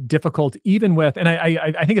found it difficult, even with, and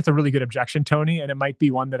I think it's a really good objection, Tony, and it might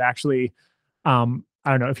be one that actually, I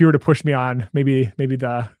don't know, if you were to push me on, maybe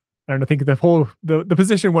I don't know, think the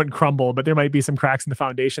position wouldn't crumble, but there might be some cracks in the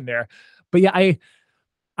foundation there. But yeah,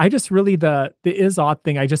 I just really, the is ought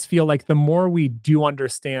thing, I just feel like the more we do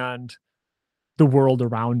understand the world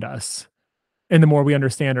around us and the more we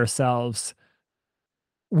understand ourselves,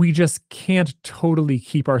 we just can't totally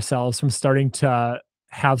keep ourselves from starting to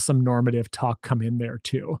have some normative talk come in there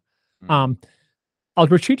too. I'll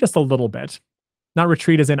retreat just a little bit. Not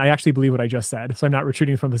retreat as in I actually believe what I just said. So I'm not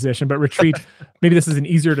retreating from position, but retreat, maybe this is an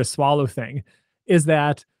easier to swallow thing, is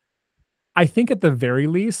that I think at the very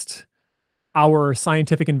least, our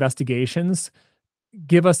scientific investigations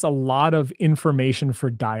give us a lot of information for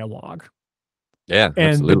dialogue. Yeah, and the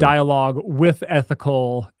absolutely. dialogue with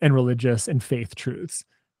ethical and religious and faith truths,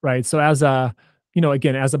 right? So as a,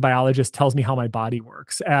 again, as a biologist tells me how my body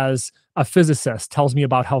works, as a physicist tells me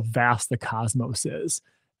about how vast the cosmos is,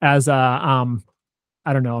 as a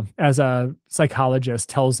I don't know, as a psychologist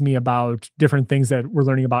tells me about different things that we're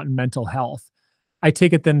learning about in mental health. I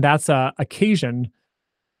take it then that's a occasion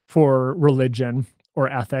for religion or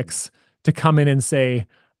ethics to come in and say,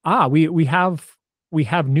 we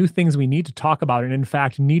have new things we need to talk about, and in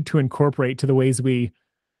fact need to incorporate to the ways we,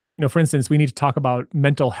 for instance, we need to talk about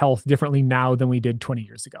mental health differently now than we did 20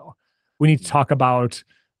 years ago. We need to talk about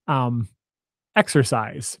um,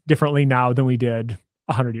 exercise differently now than we did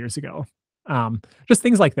 100 years ago. Just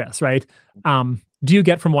things like this, right? Do you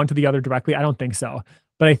get from one to the other directly? I don't think so.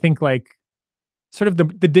 But I think like sort of the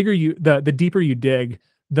deeper you dig,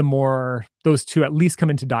 the more those two at least come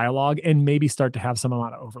into dialogue and maybe start to have some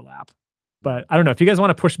amount of overlap. But I don't know if you guys want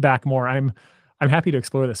to push back more. I'm happy to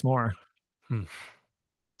explore this more. Hmm.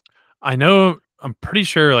 I know. I'm pretty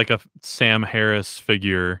sure like a Sam Harris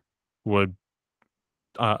figure would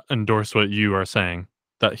endorse what you are saying,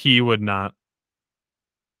 that he would not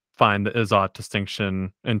find the Izzat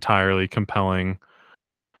distinction entirely compelling.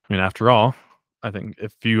 I mean, after all, I think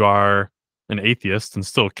if you are an atheist and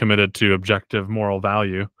still committed to objective moral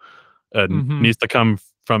value, it Mhm. needs to come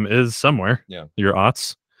from is somewhere. Yeah. Your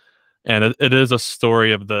aughts. And it is a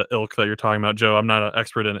story of the ilk that you're talking about, Joe. I'm not an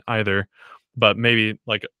expert in it either, but maybe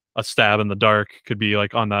like a stab in the dark could be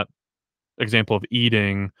like on that example of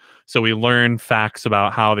eating. So we learn facts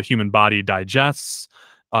about how the human body digests.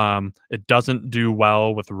 It doesn't do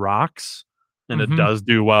well with rocks, and it Mhm. does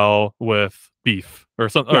do well with beef or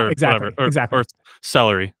something, Yeah, or exactly, whatever, exactly. or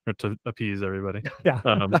celery, or to appease everybody. Yeah.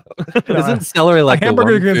 Um, Isn't celery A like the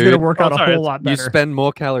hamburger one is gonna food work Oh, out a sorry, whole it's- lot you better. spend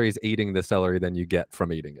more calories eating the celery than you get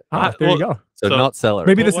from eating it? There you well, go. So so not celery.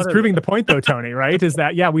 Maybe Well, this what is is proving it? the point though, Tony, right? Is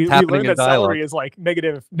that, yeah, we happening learned in that celery dialogue. is like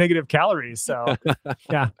negative calories. So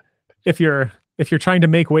yeah, if you're trying to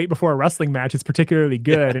make weight before a wrestling match, it's particularly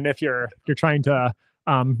good. And if you're trying to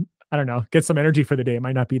I don't know, get some energy for the day, it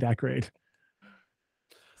might not be that great.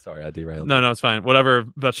 Sorry, I derailed. No, it's fine. Whatever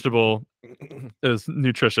vegetable is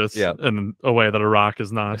nutritious Yeah. in a way that a rock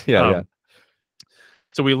is not. Yeah.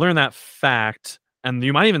 So we learn that fact, and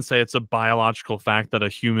you might even say it's a biological fact that a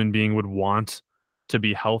human being would want to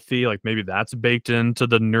be healthy. Like maybe that's baked into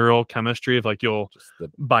the neural chemistry of like you'll Just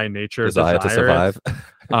the by nature desire to it. survive.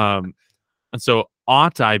 And so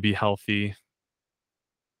ought I be healthy?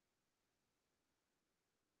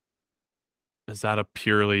 Is that a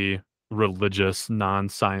purely religious,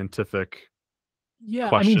 non-scientific Yeah,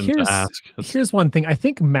 I mean, question to ask? here's one thing. I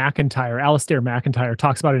think Alastair McIntyre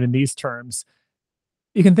talks about it in these terms.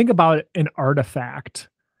 You can think about an artifact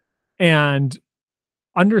and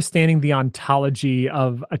understanding the ontology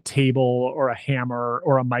of a table or a hammer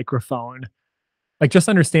or a microphone, like just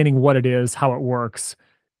understanding what it is, how it works,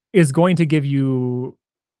 is going to give you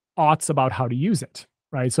oughts about how to use it,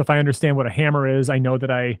 right? So if I understand what a hammer is, I know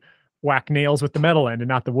that I whack nails with the metal end and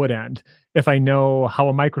not the wood end. If I know how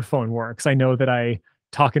a microphone works, I know that I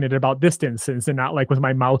talk in it about this distance and not like with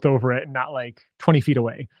my mouth over it and not like 20 feet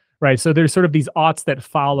away, right? So there's sort of these oughts that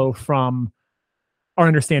follow from our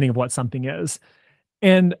understanding of what something is.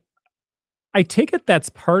 And I take it that's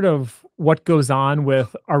part of what goes on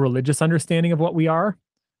with our religious understanding of what we are,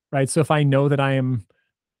 right? So if I know that I am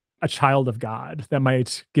a child of God, that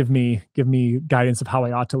might give me guidance of how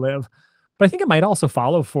I ought to live. But I think it might also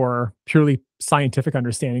follow for purely scientific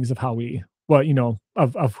understandings of how we, well,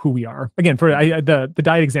 of who we are. Again, for the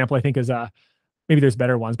diet example, I think is maybe there's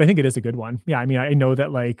better ones, but I think it is a good one. Yeah, I mean, I know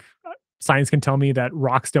that like science can tell me that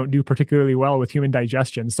rocks don't do particularly well with human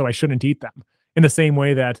digestion, so I shouldn't eat them. In the same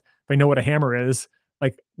way that if I know what a hammer is,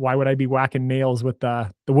 like why would I be whacking nails with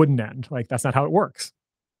the wooden end? Like that's not how it works.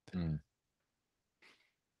 Mm.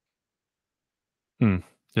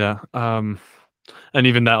 Yeah. And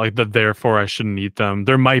even that, like the therefore I shouldn't eat them.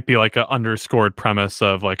 There might be like an underscored premise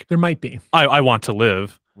of like There might be. I want to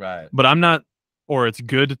live, Right. but I'm not, or it's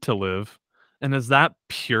good to live. And is that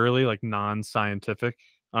purely like non-scientific?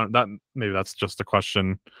 That maybe that's just a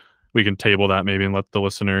question. We can table that maybe and let the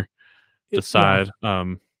listener Yeah. decide.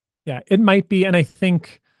 Yeah, it might be. And I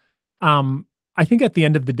think at the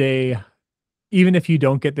end of the day, even if you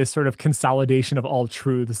don't get this sort of consolidation of all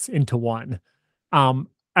truths into one,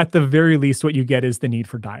 at the very least, what you get is the need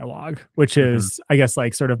for dialogue, which is, I guess,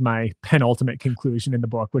 like sort of my penultimate conclusion in the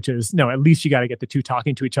book, which is no, at least you got to get the two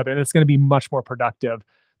talking to each other. And it's going to be much more productive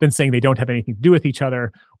than saying they don't have anything to do with each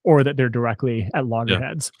other or that they're directly at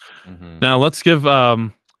loggerheads. Mm-hmm. Now let's give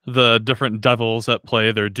the different devils at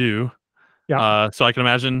play their due. Yeah. So I can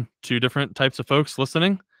imagine two different types of folks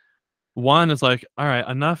listening. One is like, all right,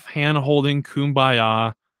 enough hand holding,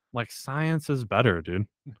 kumbaya. Like, science is better, dude.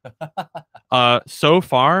 So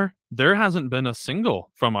far, there hasn't been a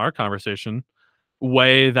single from our conversation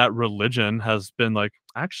way that religion has been like,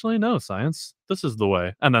 actually, no, science, this is the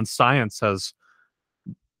way. And then science has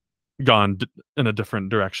gone in a different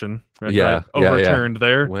direction, right? Yeah, Overturned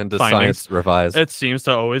their When does findings. science revise? It seems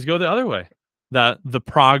to always go the other way. That the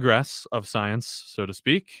progress of science, so to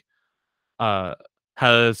speak,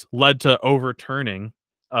 has led to overturning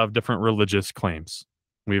of different religious claims.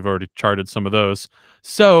 We've already charted some of those.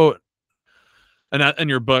 So, and in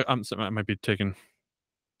your book, I might be taking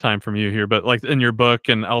time from you here, but like in your book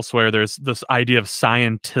and elsewhere, there's this idea of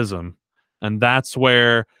scientism, and that's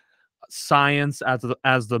where science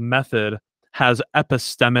as the method has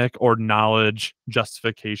epistemic or knowledge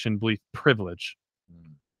justification belief privilege,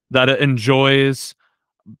 that it enjoys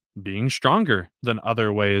being stronger than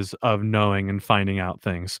other ways of knowing and finding out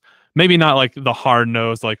things. Maybe not like the hard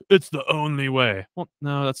nose, like it's the only way. Well,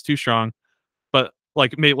 no, that's too strong. But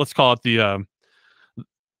like, maybe let's call it the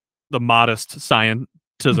modest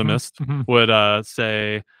scientismist would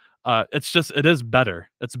say it is better.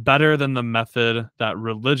 It's better than the method that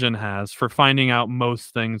religion has for finding out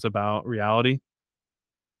most things about reality.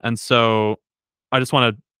 And so I just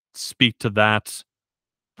want to speak to that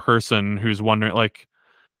person who's wondering, like,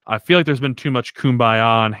 I feel like there's been too much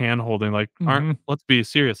kumbaya and hand holding. Like, let's be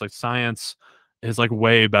serious. Like, science is like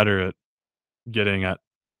way better at getting at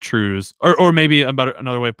truths, or maybe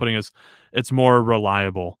another way of putting it is it's more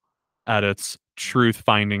reliable at its truth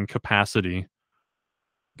finding capacity.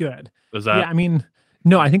 Good. Is that? Yeah, I mean,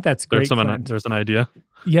 no, I think that's great. There's an idea.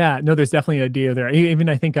 Yeah, no, there's definitely an idea there. Even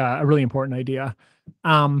I think a really important idea.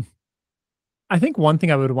 I think one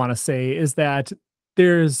thing I would want to say is that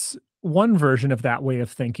there's one version of that way of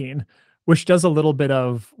thinking, which does a little bit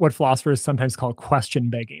of what philosophers sometimes call question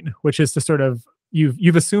begging, which is to sort of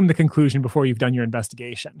you've assumed the conclusion before you've done your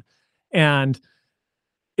investigation. And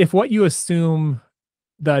if what you assume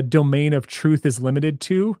the domain of truth is limited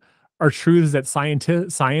to are truths that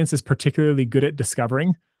science is particularly good at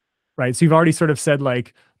discovering, right? So you've already sort of said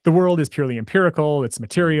like the world is purely empirical, it's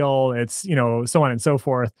material, it's, so on and so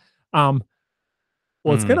forth.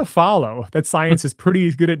 Well, it's going to follow that science is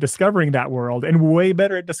pretty good at discovering that world and way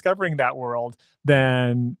better at discovering that world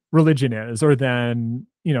than religion is, or than,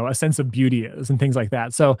 a sense of beauty is, and things like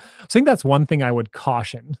that. So I think that's one thing I would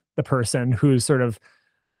caution the person who's sort of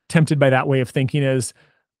tempted by that way of thinking is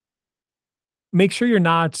make sure you're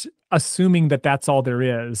not assuming that that's all there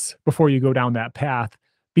is before you go down that path.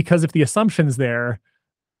 Because if the assumption's there,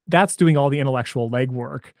 that's doing all the intellectual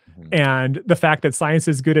legwork. And the fact that science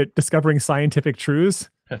is good at discovering scientific truths,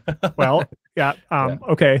 well,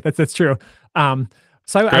 okay, that's true.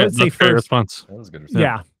 So I would say first response. That was a good response.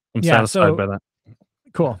 Yeah. I'm satisfied by that.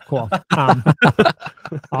 Cool.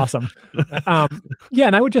 Awesome. Yeah,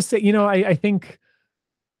 and I would just say, I think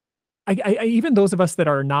I even those of us that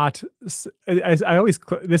are not, I always,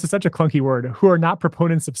 this is such a clunky word, who are not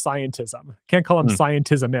proponents of scientism. Can't call them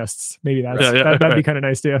scientismists. Maybe that'd be kind of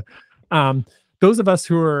nice too. Those of us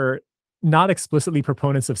who are not explicitly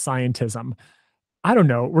proponents of scientism, I don't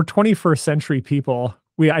know, we're 21st century people.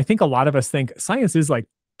 I think a lot of us think science is like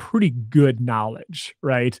pretty good knowledge,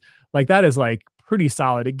 right? Like that is like pretty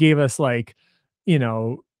solid. It gave us like,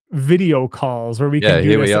 video calls where we can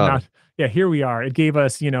do this and not. Yeah, here we are. It gave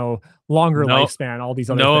us, longer lifespan, all these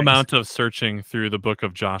other things. No amount of searching through the book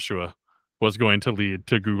of Joshua was going to lead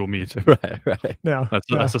to Google Meet. Right. No,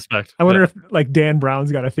 I suspect. I wonder if like Dan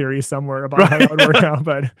Brown's got a theory somewhere about how that would work out,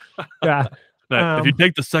 but yeah. If you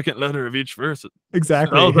take the second letter of each verse,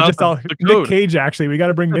 exactly. Nick Cage, actually, we got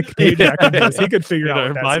to bring Nick Cage back into this. He could figure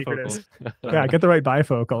out what that secret is. Yeah, get the right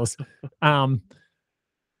bifocals.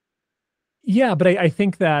 Yeah, but I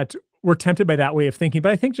think that we're tempted by that way of thinking.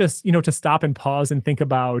 But I think just, to stop and pause and think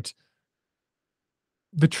about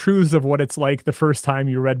the truths of what it's like the first time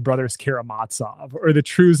you read Brothers Karamazov, or the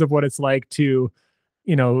truths of what it's like to,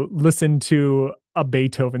 listen to a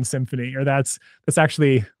Beethoven symphony, or that's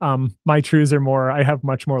actually, my truths are more, I have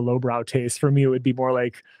much more lowbrow taste. For me, it would be more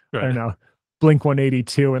like, I don't know,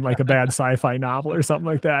 Blink-182 and like a bad sci-fi novel or something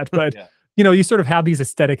like that. But, you sort of have these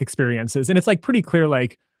aesthetic experiences, and it's like pretty clear,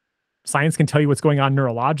 like, science can tell you what's going on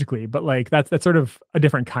neurologically, but like that's sort of a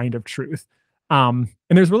different kind of truth. And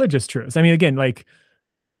there's religious truths. I mean, again, like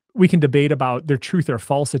we can debate about their truth or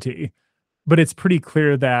falsity, but it's pretty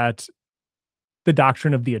clear that the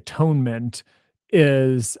doctrine of the atonement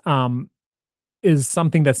is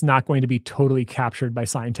something that's not going to be totally captured by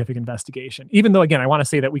scientific investigation. Even though, again, I want to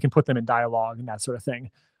say that we can put them in dialogue and that sort of thing.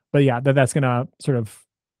 But yeah, that's going to sort of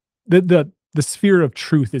the the sphere of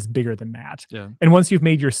truth is bigger than that. Yeah. And once you've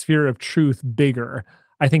made your sphere of truth bigger,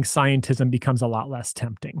 I think scientism becomes a lot less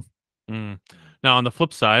tempting. Mm. Now, on the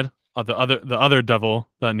flip side, the other devil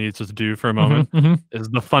that needs to do for a moment is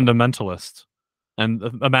the fundamentalist, and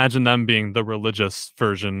imagine them being the religious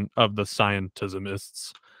version of the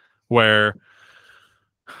scientismists, where,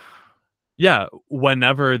 yeah,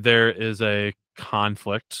 whenever there is a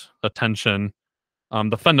conflict, a tension,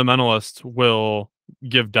 the fundamentalist will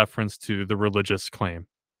give deference to the religious claim.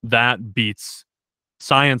 That beats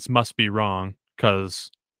science must be wrong because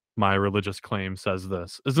my religious claim says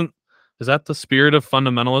this. Is that the spirit of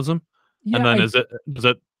fundamentalism? And Yeah, then I does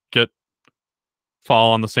it get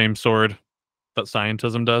fall on the same sword that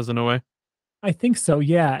scientism does in a way? I think so,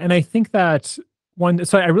 yeah, and I think that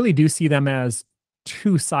so I really do see them as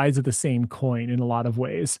 2 sides of the same coin in a lot of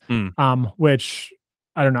ways, Mm, which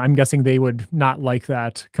I don't know, I'm guessing they would not like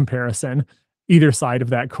that comparison, either side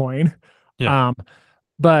of that coin. yeah. Um,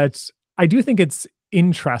 but I do think it's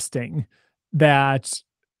interesting that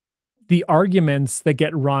the arguments that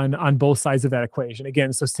get run on both sides of that equation,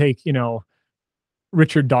 again, so take,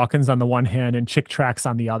 Richard Dawkins on the one hand and Chick Tracks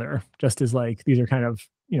on the other, just as like these are kind of,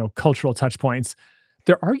 cultural touch points.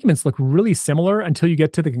 Their arguments look really similar until you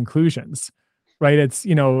get to the conclusions, right? It's,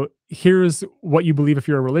 here's what you believe if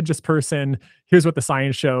you're a religious person, here's what the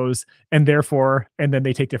science shows, and therefore, and then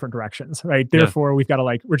they take different directions, right? Yeah. Therefore, we've got to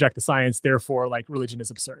like reject the science, therefore, like religion is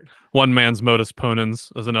absurd. One man's modus ponens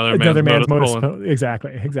is another Man's modus ponens.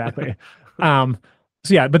 exactly.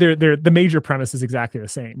 So yeah, but they're the major premise is exactly the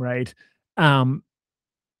same, right?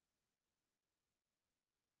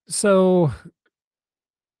 So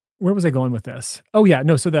where was I going with this? Oh yeah,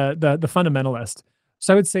 no. So the fundamentalist.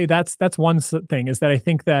 So I would say that's one thing is that I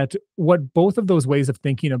think that what both of those ways of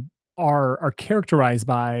thinking are characterized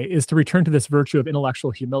by is to return to this virtue of intellectual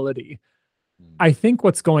humility. I think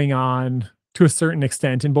what's going on to a certain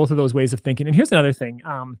extent in both of those ways of thinking. And here's another thing.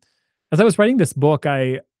 As I was writing this book,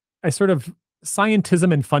 I sort of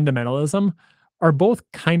scientism and fundamentalism are both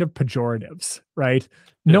kind of pejoratives, right?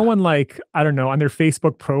 No one I don't know, on their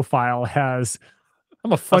Facebook profile has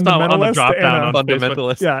I'm a fundamentalist.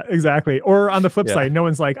 Fundamentalist. Yeah, exactly. Or on the flip side, no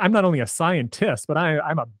one's like, I'm not only a scientist, but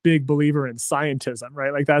I'm a big believer in scientism,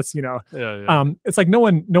 right? Like that's, it's like no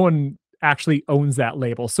one actually owns that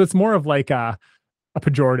label. So it's more of like a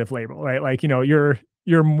pejorative label, right? Like,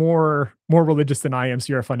 you're more religious than I am,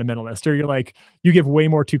 so you're a fundamentalist. Or you're like, you give way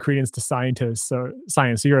more to credence to science, so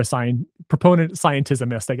you're a proponent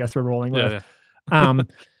scientismist, I guess we're rolling with.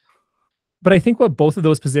 But I think what both of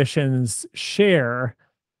those positions share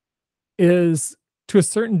is to a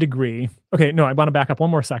certain degree. Okay, no, I want to back up one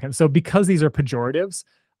more second. So because these are pejoratives,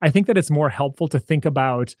 I think that it's more helpful to think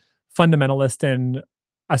about fundamentalist in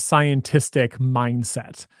a scientistic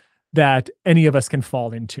mindset that any of us can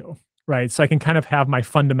fall into, right? So I can kind of have my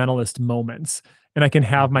fundamentalist moments and I can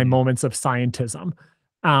have my moments of scientism.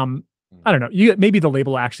 I don't know. Maybe the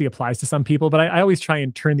label actually applies to some people, but I always try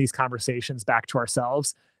and turn these conversations back to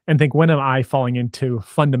ourselves and think, when am I falling into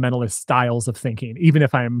fundamentalist styles of thinking? Even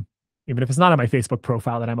if it's not on my Facebook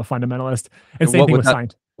profile that I'm a fundamentalist. And same thing with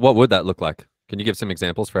science. What would that look like? Can you give some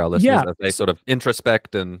examples for our listeners as they sort of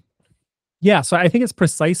introspect and? Yeah, so I think it's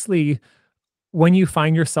precisely when you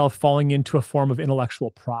find yourself falling into a form of intellectual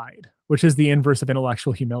pride, which is the inverse of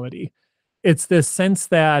intellectual humility. It's this sense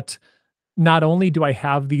that not only do I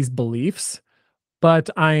have these beliefs, but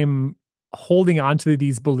I'm holding on to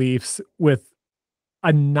these beliefs with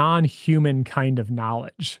a non-human kind of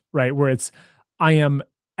knowledge, right? Where I am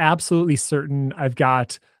absolutely certain I've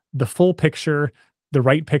got the full picture, the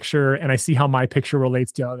right picture, and I see how my picture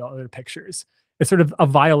relates to other pictures. It's sort of a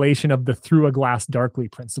violation of the through a glass darkly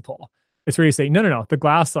principle. It's where you say, no, the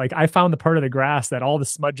glass, like I found the part of the grass that all the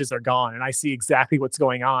smudges are gone and I see exactly what's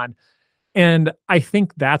going on. And I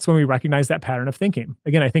think that's when we recognize that pattern of thinking.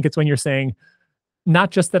 Again, I think it's when you're saying, not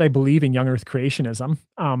just that I believe in young earth creationism.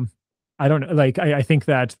 I don't know. Like, I think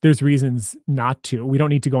that there's reasons not to. We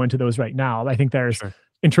don't need to go into those right now. I think there's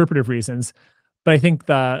interpretive reasons, but I think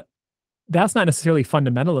that's not necessarily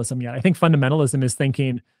fundamentalism yet. I think fundamentalism is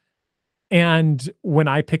thinking, and when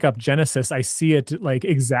I pick up Genesis, I see it like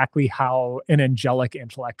exactly how an angelic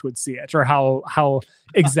intellect would see it, or how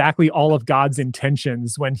exactly all of God's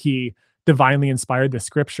intentions when he divinely inspired the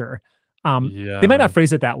scripture. They might not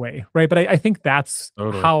phrase it that way, right? But I think that's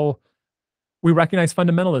how we recognize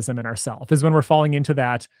fundamentalism in ourselves, is when we're falling into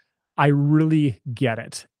that, I really get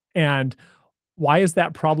it. And why is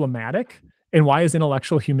that problematic? And why is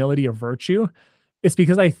intellectual humility a virtue? It's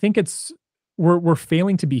because I think we're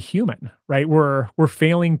failing to be human, right? We're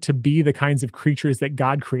failing to be the kinds of creatures that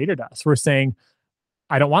God created us. We're saying,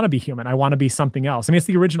 I don't want to be human. I want to be something else. I mean, it's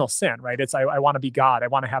the original sin, right? It's I want to be God. I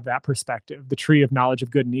want to have that perspective, the tree of knowledge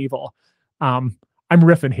of good and evil. I'm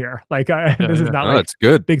riffing here. Like this is not No, like it's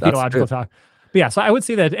good. big That's theological good. talk. But yeah, so I would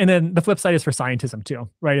say that, and then the flip side is for scientism too,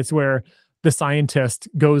 right? It's where the scientist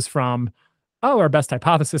goes from, oh, our best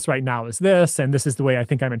hypothesis right now is this, and this is the way I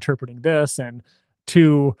think I'm interpreting this, and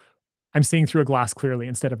to I'm seeing through a glass clearly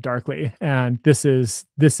instead of darkly, and this is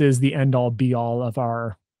the end all be all of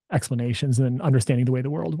our explanations and understanding the way the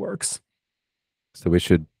world works. So we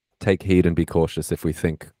should take heed and be cautious if we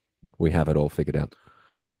think we have it all figured out.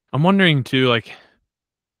 I'm wondering too, like,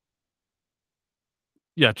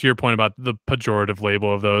 yeah, to your point about the pejorative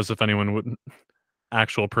label of those, if anyone would,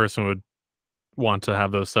 actual person would want to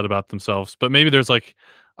have those said about themselves, but maybe there's like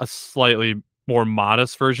a slightly more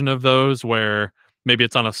modest version of those where maybe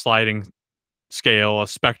it's on a sliding scale, a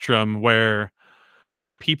spectrum where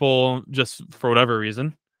people just for whatever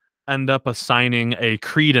reason end up assigning a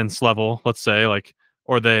credence level, let's say, like,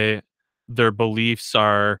 or their beliefs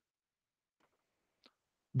are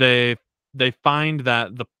they find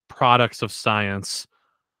that the products of science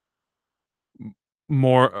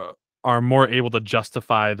more are more able to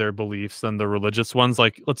justify their beliefs than the religious ones.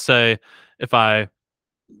 Like, let's say if let's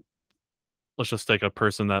just take a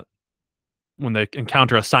person that when they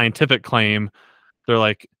encounter a scientific claim, they're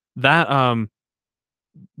like that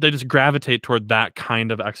they just gravitate toward that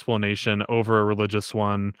kind of explanation over a religious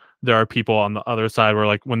one. There are people on the other side where,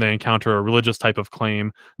 like, when they encounter a religious type of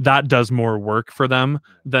claim, that does more work for them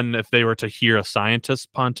than if they were to hear a scientist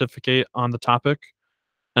pontificate on the topic.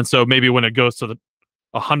 And so maybe when it goes to the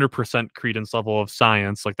 100% credence level of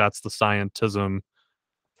science, like that's the scientism,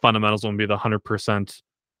 fundamentals will be the 100%.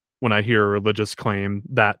 When I hear a religious claim,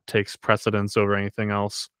 that takes precedence over anything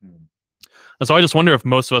else. And so I just wonder if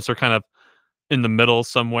most of us are kind of in the middle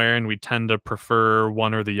somewhere and we tend to prefer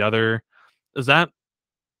one or the other.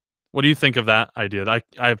 What do you think of that idea?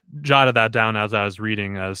 I've jotted that down as I was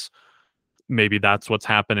reading, as maybe that's what's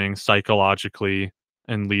happening psychologically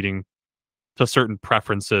and leading to certain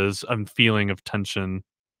preferences and feeling of tension.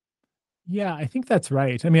 Yeah, I think that's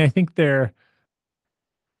right. I mean, I think there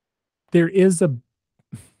is a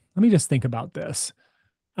let me just think about this.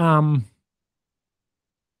 Yeah,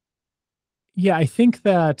 I think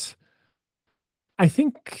there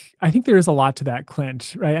is a lot to that,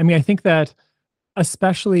 Clint, right? I mean, I think that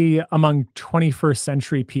especially among 21st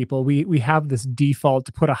century people, we have this default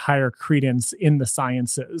to put a higher credence in the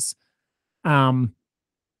sciences.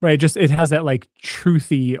 Right, just it has that like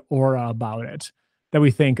truthy aura about it that we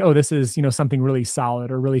think, oh, this is, something really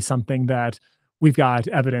solid or really something that we've got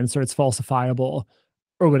evidence or it's falsifiable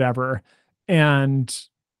or whatever. And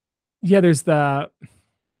yeah, and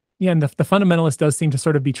the fundamentalist does seem to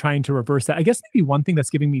sort of be trying to reverse that. I guess maybe one thing that's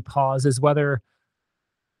giving me pause is whether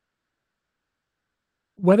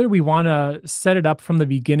we want to set it up from the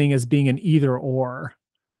beginning as being an either or,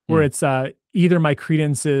 where it's either my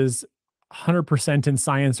credence is 100% in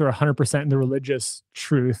science or 100% in the religious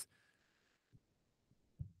truth,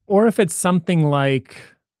 or if it's something like,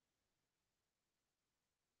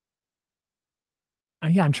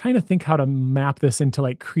 yeah, I'm trying to think how to map this into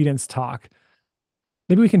like credence talk.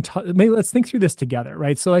 Maybe we can maybe let's think through this together,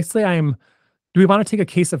 right? So let's say do we want to take a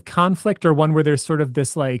case of conflict or one where there's sort of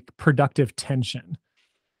this like productive tension?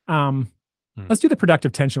 Let's do the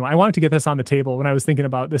productive tension one. I wanted to get this on the table when I was thinking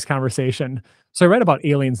about this conversation. So I read about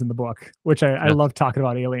aliens in the book, which I love talking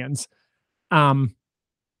about aliens. And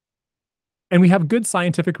we have good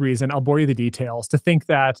scientific reason, I'll bore you the details, to think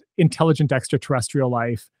that intelligent extraterrestrial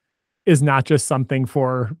life is not just something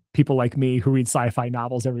for people like me who read sci-fi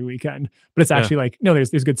novels every weekend, but it's actually like, no,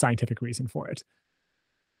 there's good scientific reason for it.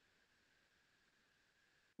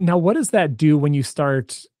 Now, what does that do when you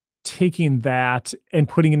start taking that and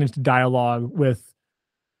putting it into dialogue with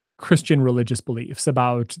Christian religious beliefs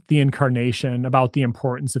about the incarnation, about the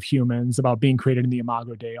importance of humans, about being created in the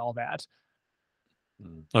Imago Dei, all that?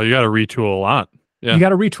 Oh, you got to retool a lot. Yeah. You got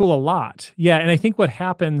to retool a lot. Yeah. And I think what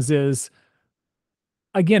happens is,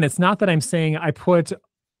 again, it's not that I'm saying I put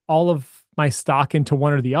all of my stock into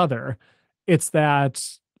one or the other. It's that,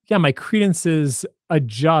 yeah, my credences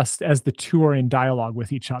adjust as the two are in dialogue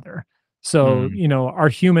with each other. So, are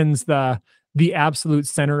humans the absolute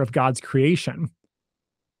center of God's creation?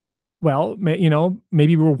 Well,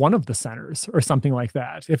 maybe we're one of the centers or something like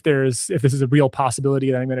that. If this is a real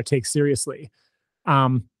possibility that I'm going to take seriously.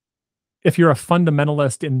 If you're a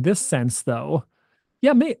fundamentalist in this sense, though,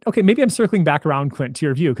 yeah, maybe I'm circling back around, Clint, to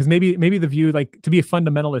your view, because maybe the view, like, to be a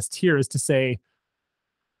fundamentalist here is to say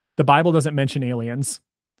the Bible doesn't mention aliens,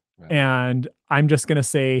 right, and I'm just going to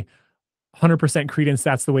say 100% credence,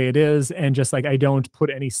 that's the way it is, and just like I don't put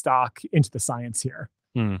any stock into the science here.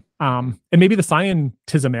 Hmm. And maybe the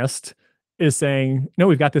scientismist is saying, no,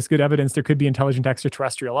 we've got this good evidence there could be intelligent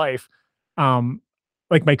extraterrestrial life. Um,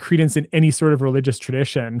 like my credence in any sort of religious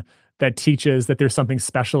tradition that teaches that there's something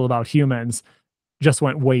special about humans just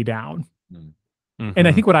went way down. And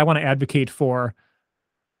I Mhm. think what I want to advocate for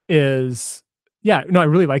is, yeah, no, I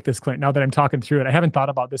really like this, Clint. Now that I'm talking through it, I haven't thought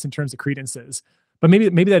about this in terms of credences, but maybe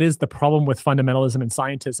that is the problem with fundamentalism and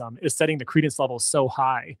scientism is setting the credence levels so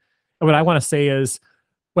high. And what I want to say is,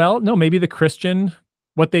 well, no, maybe the Christian,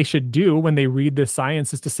 what they should do when they read this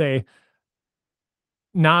science is to say,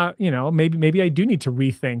 not, maybe I do need to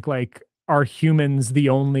rethink, like, are humans the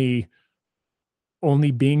only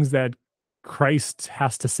beings that Christ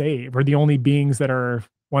has to save, or the only beings that are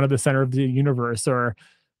one of the center of the universe, or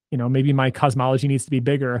maybe my cosmology needs to be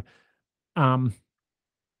bigger. Um,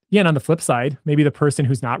 yeah, and on the flip side, maybe the person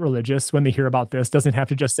who's not religious, when they hear about this, doesn't have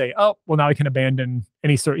to just say, "Oh, well, now I can abandon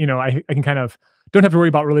any sort." I can kind of don't have to worry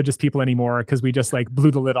about religious people anymore because we just like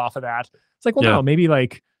blew the lid off of that. It's like, well, Yeah. no, maybe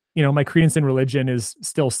like my credence in religion is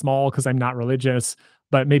still small because I'm not religious,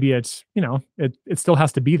 but maybe it's it still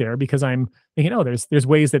has to be there because I'm thinking, oh, there's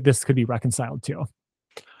ways that this could be reconciled too.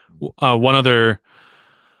 One other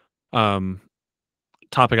um,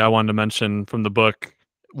 topic I wanted to mention from the book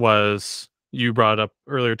was you brought up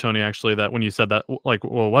earlier, Tony, actually, that when you said that, like,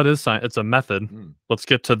 well, what is science? It's a method. Let's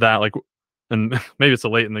get to that. Like, and maybe it's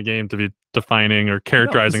late in the game to be defining or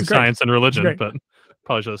characterizing is great. science and This is religion, great. but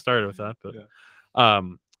probably should have started with that. But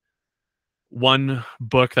one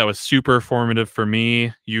book that was super formative for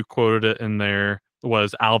me, you quoted it in there,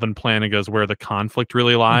 was Alvin Plantinga's Where the Conflict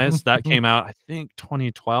Really Lies. That came out, I think,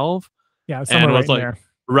 2012. Yeah, And somewhere it right was in like there.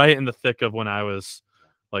 right in the thick of when I was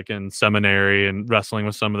like in seminary and wrestling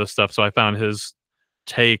with some of this stuff. So I found his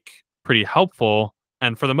take pretty helpful.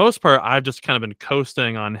 And for the most part, I've just kind of been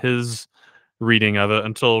coasting on his reading of it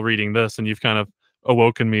until reading this. And you've kind of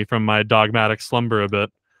awoken me from my dogmatic slumber a bit.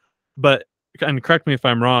 But, and correct me if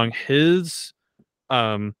I'm wrong, his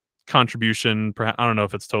contribution, perhaps, I don't know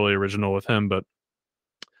if it's totally original with him, but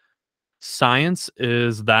science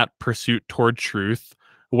is that pursuit toward truth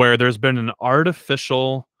where there's been an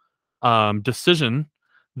artificial decision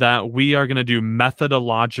that we are going to do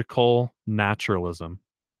methodological naturalism.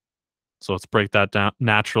 So let's break that down.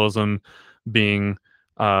 Naturalism being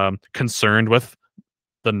concerned with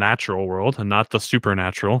the natural world and not the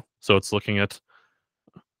supernatural. So it's looking at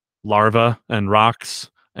larvae and rocks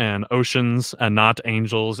and oceans and not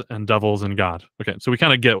angels and devils and God. Okay, so we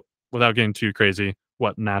kind of get, without getting too crazy,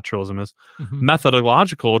 what naturalism is.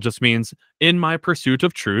 Methodological just means in my pursuit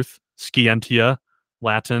of truth, scientia,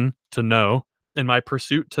 Latin, to know, in my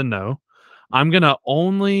pursuit to know, I'm going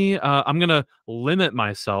to limit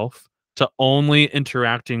myself to only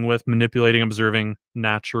interacting with, manipulating, observing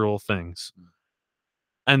natural things.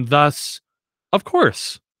 And thus, of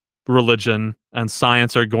course, religion and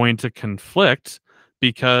science are going to conflict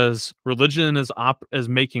because religion is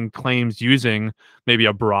making claims using maybe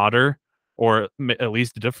a broader or at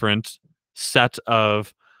least different set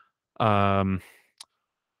of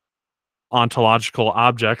ontological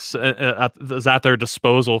objects is at their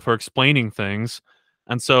disposal for explaining things.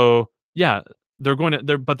 And so, yeah, they're going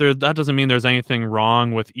to, that doesn't mean there's anything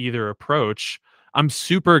wrong with either approach. I'm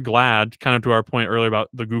super glad, kind of to our point earlier about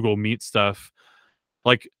the Google Meet stuff,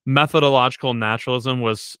 like methodological naturalism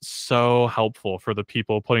was so helpful for the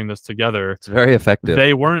people putting this together. It's very effective.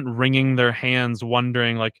 They weren't wringing their hands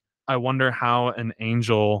wondering, like, I wonder how an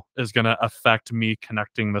angel is going to affect me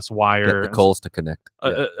connecting this wire. Get the calls to connect.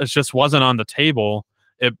 It just wasn't on the table.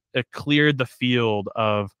 It cleared the field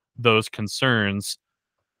of those concerns,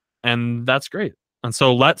 and that's great. And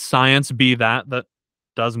so let science be that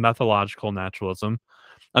does methodological naturalism.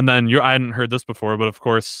 And then I hadn't heard this before, but of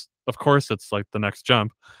course it's like the next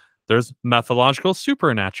jump. There's methodological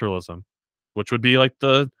supernaturalism, which would be like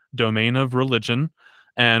the domain of religion,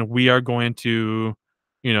 and we are going to,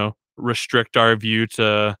 restrict our view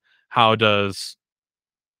to how does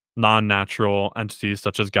non-natural entities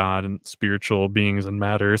such as God and spiritual beings and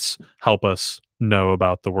matters help us know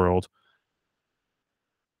about the world.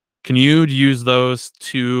 Can you use those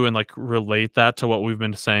two and like relate that to what we've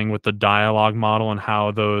been saying with the dialogue model and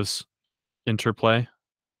how those interplay?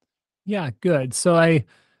 Yeah, good. So I'm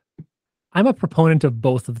a proponent of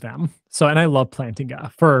both of them. So, and I love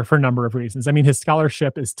Plantinga for a number of reasons. I mean, his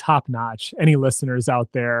scholarship is top notch. Any listeners out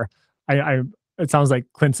there, it sounds like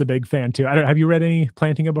Clint's a big fan too. Have you read any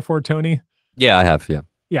Plantinga before, Tony? Yeah, I have. Yeah.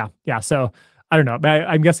 Yeah. So I don't know, but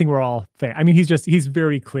I'm guessing we're all fan. I mean, he's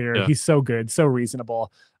very clear. Yeah. He's so good, so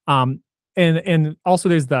reasonable. And also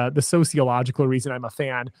there's the sociological reason I'm a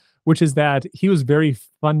fan, which is that he was very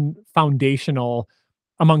foundational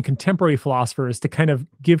among contemporary philosophers to kind of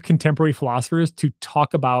give contemporary philosophers to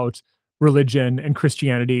talk about religion and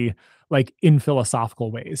Christianity like in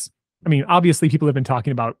philosophical ways. I mean, obviously people have been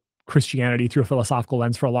talking about Christianity through a philosophical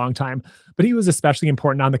lens for a long time, but he was especially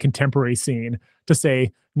important on the contemporary scene to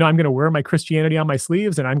say, no, I'm going to wear my Christianity on my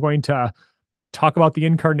sleeves and I'm going to talk about the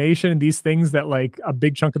incarnation and these things that like a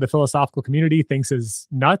big chunk of the philosophical community thinks is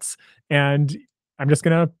nuts. And I'm just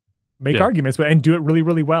going to make arguments and do it really,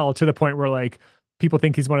 really well to the point where like people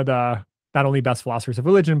think he's one of the not only best philosophers of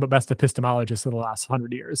religion, but best epistemologists of the last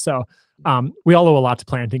 100 years. So we all owe a lot to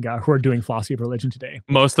Plantinga, who are doing philosophy of religion today.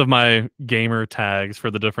 Most of my gamer tags for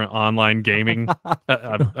the different online gaming,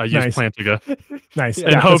 I use Plantinga. Nice.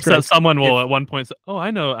 In hopes that someone will at one point say, oh,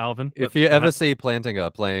 I know Alvin. If you ever see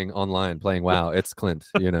Plantinga playing online, playing WoW, it's Clint,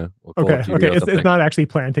 you know. Okay. It's not actually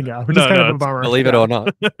Plantinga, which is kind of a bummer. Believe it or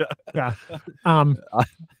not. Yeah.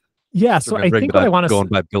 Yeah, so I think what I want to going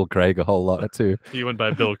by Bill Craig a whole lot too. You went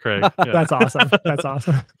by Bill Craig. Yeah. That's awesome. That's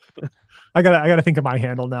awesome. I gotta think of my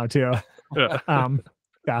handle now too. Yeah.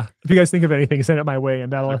 Yeah. If you guys think of anything, send it my way,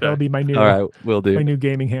 and that'll be my new. All right, will do. My new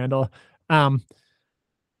gaming handle.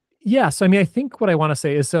 Yeah. So I mean, I think what I want to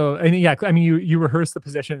say is you rehearse the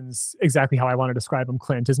positions exactly how I want to describe them.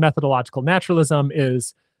 Clint, his methodological naturalism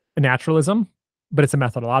is a naturalism, but it's a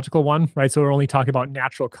methodological one, right? So we're only talking about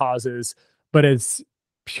natural causes, but it's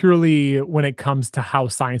purely when it comes to how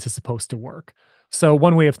science is supposed to work. So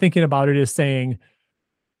one way of thinking about it is saying,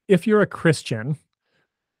 if you're a Christian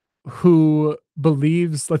who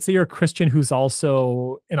believes, let's say you're a Christian who's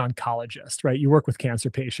also an oncologist, right? You work with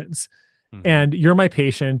cancer patients, and you're my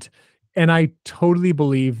patient, and I totally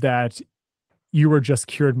believe that you were just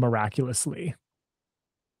cured miraculously.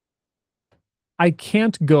 I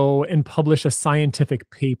can't go and publish a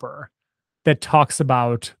scientific paper that talks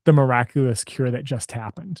about the miraculous cure that just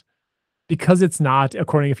happened, because it's not,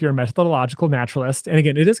 according, if you're a methodological naturalist, and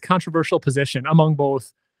again, it is a controversial position among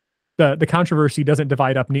both. The controversy doesn't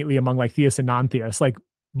divide up neatly among like theists and non-theists, like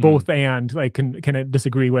both and like can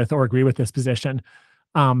disagree with or agree with this position.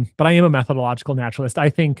 But I am a methodological naturalist. I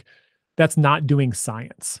think that's not doing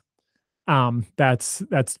science. That's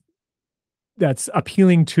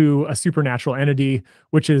appealing to a supernatural entity,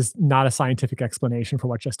 which is not a scientific explanation for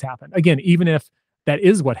what just happened. Again, even if that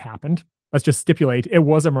is what happened, let's just stipulate it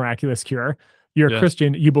was a miraculous cure. You're a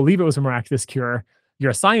Christian, you believe it was a miraculous cure.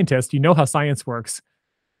 You're a scientist, you know how science works.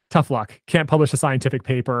 Tough luck. Can't publish a scientific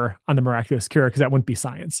paper on the miraculous cure because that wouldn't be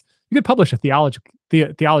science. You could publish a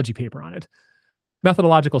theology paper on it.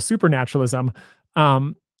 Methodological supernaturalism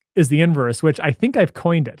is the inverse, which I think I've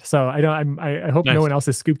coined it. So I hope no one else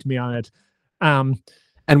has scooped me on it. And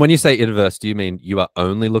when you say inverse, do you mean you are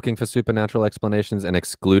only looking for supernatural explanations and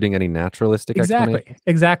excluding any naturalistic explanations?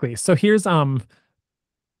 Exactly. So here's an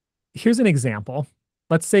example.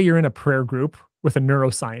 Let's say you're in a prayer group with a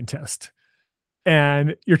neuroscientist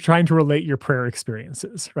and you're trying to relate your prayer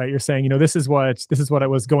experiences, right? You're saying, this is what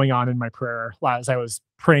was going on in my prayer as I was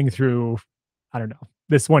praying through, I don't know,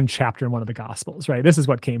 this one chapter in one of the Gospels, right? This is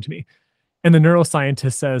what came to me. And the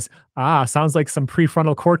neuroscientist says, sounds like some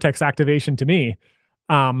prefrontal cortex activation to me.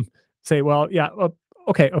 Say, well, yeah,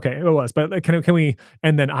 okay, it was, but can we,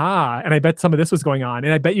 and then, and I bet some of this was going on,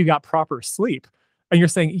 and I bet you got proper sleep. And you're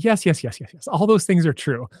saying, yes. All those things are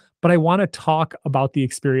true. But I want to talk about the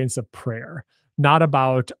experience of prayer, not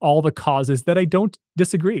about all the causes that I don't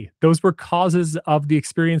disagree. Those were causes of the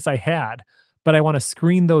experience I had. But I want to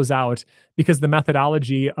screen those out because the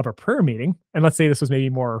methodology of a prayer meeting, and let's say this was maybe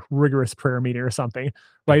more rigorous prayer meeting or something,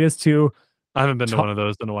 right, is to... I haven't been to one of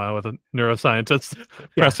those in a while with a neuroscientist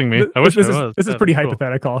pressing me. I wish this I was. This is pretty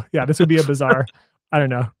hypothetical. Yeah, this would be a bizarre... I don't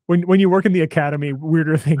know. When you work in the academy,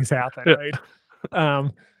 weirder things happen,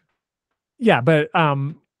 right?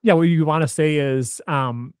 What you want to say is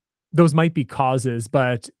those might be causes,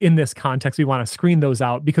 but in this context, we want to screen those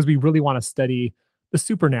out because we really want to study the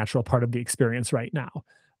supernatural part of the experience right now,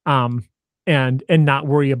 and not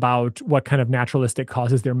worry about what kind of naturalistic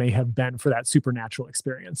causes there may have been for that supernatural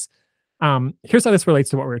experience. Here's how this relates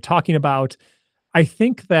to what we were talking about. I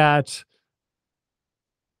think that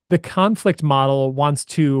the conflict model wants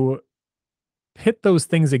to pit those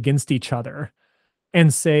things against each other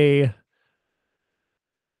and say,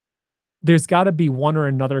 there's got to be one or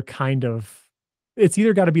another kind of, it's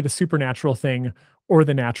either got to be the supernatural thing or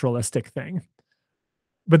the naturalistic thing.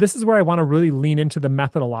 But this is where I want to really lean into the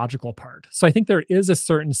methodological part. So I think there is a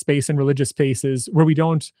certain space in religious spaces where we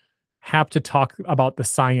don't have to talk about the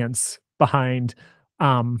science behind,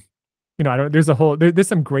 there's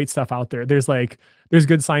some great stuff out there. There's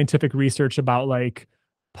good scientific research about like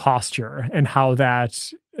posture and how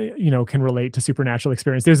that, can relate to supernatural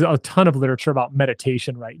experience. There's a ton of literature about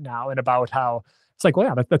meditation right now and about how It's like, well,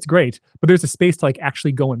 yeah, that's great. But there's a space to like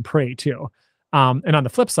actually go and pray too. And on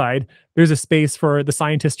the flip side, there's a space for the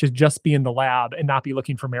scientists to just be in the lab and not be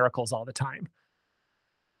looking for miracles all the time.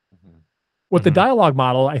 Mhm. What the Mhm. dialogue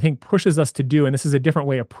model, I think, pushes us to do, and this is a different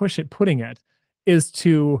way of putting it, is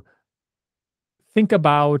to think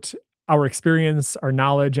about our experience, our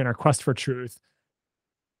knowledge, and our quest for truth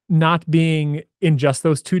not being in just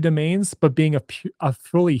those two domains, but being a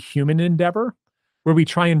fully human endeavor where we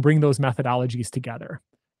try and bring those methodologies together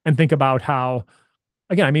and think about how,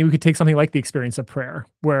 again, I mean, we could take something like the experience of prayer,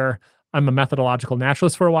 where I'm a methodological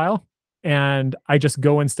naturalist for a while, and I just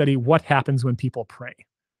go and study what happens when people pray.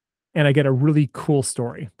 And I get a really cool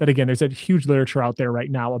story that, again, there's a huge literature out there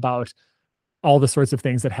right now about all the sorts of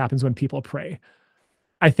things that happens when people pray.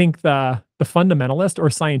 I think the fundamentalist or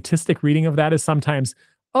scientific reading of that is sometimes,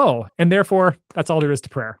 oh, and therefore that's all there is to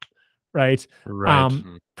prayer, right? Right.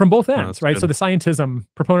 Mhm. From both No, ends, that's right? So good. the scientism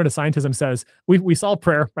proponent of scientism says we solve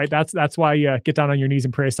prayer, right? That's why you get down on your knees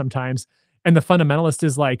and pray sometimes. And the fundamentalist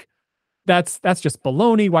is like, that's just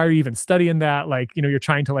baloney. Why are you even studying that? Like, you're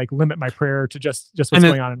trying to like limit my prayer to just what's And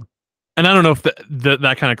going on. And I don't know if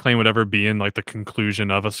that kind of claim would ever be in like the conclusion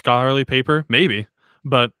of a scholarly paper, maybe.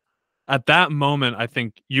 But at that moment, I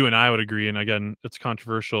think you and I would agree. And again, it's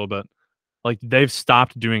controversial, but like they've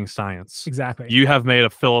stopped doing science. Exactly. You have made a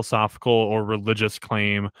philosophical or religious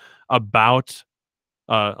claim about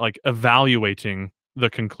like evaluating the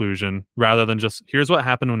conclusion rather than just here's what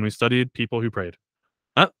happened when we studied people who prayed.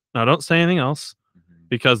 Now don't say anything else Mhm.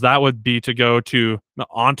 because that would be to go to the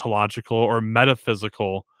ontological or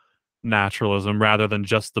metaphysical naturalism rather than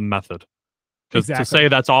just the method. Because to Exactly. say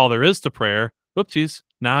that's all there is to prayer, whoopsies,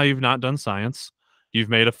 now you've not done science. You've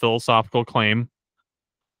made a philosophical claim,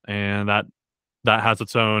 and that has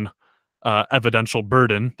its own evidential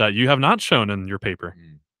burden that you have not shown in your paper.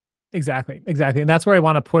 Mhm. Exactly, exactly. And that's where I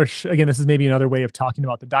want to push. Again, this is maybe another way of talking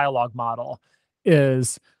about the dialogue model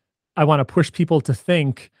is I want to push people to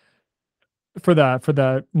think for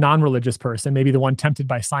the non-religious person, maybe the one tempted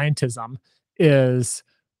by scientism, is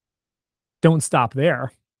don't stop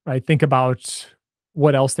there, right? Think about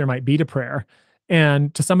what else there might be to prayer.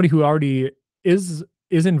 And to somebody who already is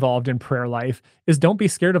involved in prayer life, is don't be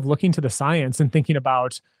scared of looking to the science and thinking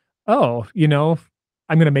about, oh,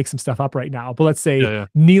 I'm going to make some stuff up right now, but let's Yeah, say yeah.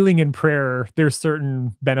 kneeling in prayer, there's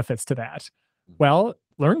certain benefits to that. Well,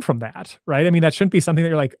 learn from that, right? I mean, that shouldn't be something that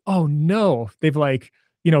you're like, oh no, they've like,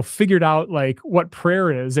 figured out like what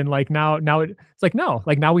prayer is. And like it's like, no,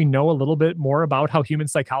 like now we know a little bit more about how human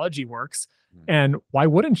psychology works. Mhm. And why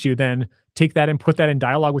wouldn't you then take that and put that in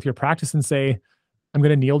dialogue with your practice and say, I'm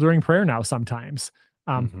going to kneel during prayer now sometimes.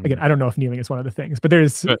 Again, Mhm. I don't know if kneeling is one of the things, but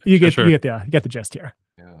there's you Sure, get sure. you get the gist here.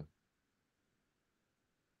 Yeah.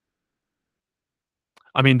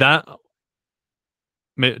 I mean that.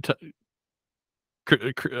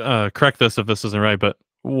 Correct this if this isn't right, but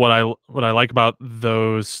what I like about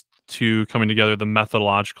those two coming together, the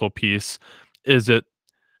methodological piece, is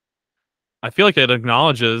I feel like it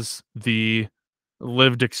acknowledges the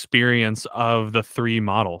lived experience of the three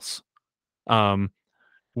models. Um,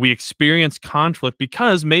 we experience conflict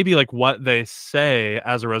because maybe like what they say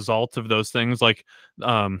as a result of those things, like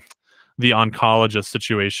um, the oncologist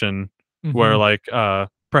situation, where Mhm. like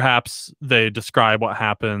perhaps they describe what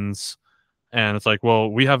happens, and it's like, well,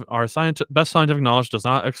 we have our best scientific knowledge does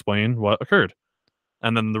not explain what occurred.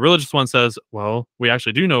 And then the religious one says, well, we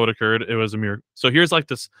actually do know what occurred. It was a miracle. So here's like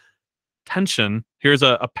this tension. Here's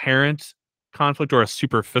a apparent conflict or a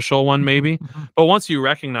superficial one, Mhm, maybe. mhm. But once you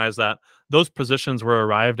recognize that those positions were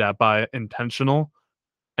arrived at by intentional,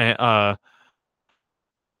 and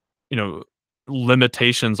you know,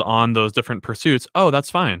 limitations on those different pursuits, oh,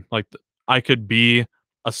 that's fine. Like I could be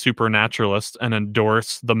a supernaturalist and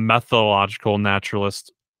endorse the methodological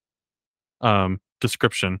naturalist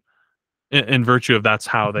description in virtue of that's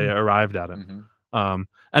how they Mhm. arrived at it. Mhm.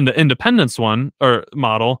 And the independence one or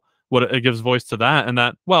model, what it gives voice to that, and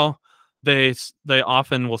that well, they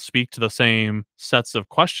often will speak to the same sets of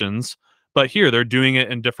questions, but here they're doing it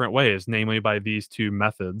in different ways, namely by these two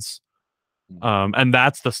methods. Mhm. And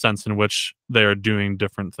that's the sense in which they are doing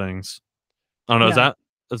different things. I don't know. Yeah.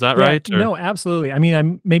 Is that Yeah. right? Or No, absolutely. I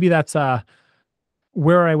mean, maybe that's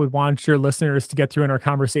where I would want your listeners to get through in our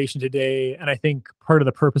conversation today. And I think part of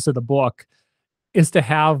the purpose of the book is to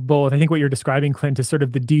have both. I think what you're describing, Clint, is sort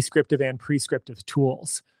of the descriptive and prescriptive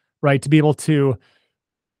tools, right? To be able to,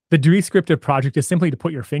 the descriptive project is simply to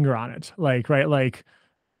put your finger on it. Like, right? Like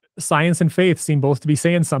science and faith seem both to be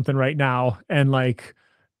saying something right now. And like,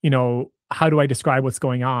 how do I describe what's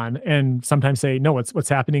going on? And sometimes say, no, what's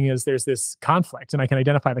happening is there's this conflict and I can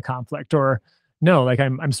identify the conflict, or no, like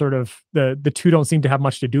I'm sort of the two don't seem to have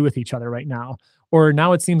much to do with each other right now. or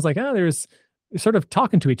now it seems like, oh, there's sort of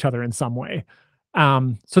talking to each other in some way.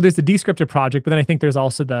 So there's the descriptive project, but then I think there's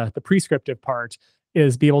also the prescriptive part,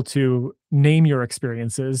 is be able to name your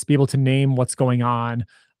experiences, be able to name what's going on,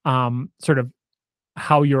 sort of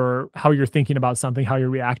how you're thinking about something, how you're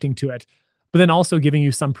reacting to it, but then also giving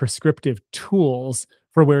you some prescriptive tools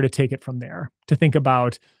for where to take it from there. To think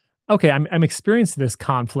about, okay, I'm experiencing this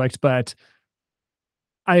conflict, but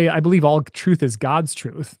I believe all truth is God's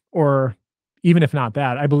truth, or even if not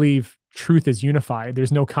that, I believe truth is unified.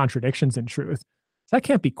 There's no contradictions in truth. That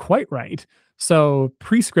can't be quite right. So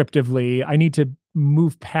prescriptively, I need to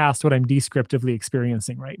move past what I'm descriptively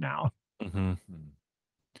experiencing right now. Mm-hmm.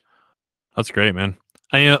 That's great, man.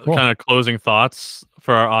 Any Cool. kind of closing thoughts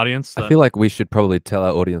for our audience? I feel like we should probably tell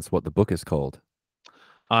our audience what the book is called.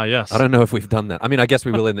 Yes. I don't know if we've done that. I mean, I guess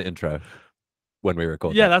we will in the intro when we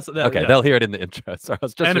record. Yeah, that. that's that, okay. yeah. They'll hear it in the intro. So I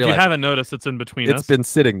was just and if you realizing haven't noticed, it's in between it's us. been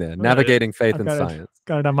sitting there, navigating faith and science.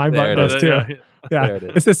 Got it on my There butt it list is. too. Yeah, There it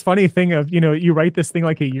is. it's this funny thing of, you write this thing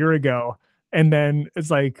like a year ago, and then it's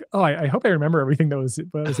like, oh, I hope I remember everything that was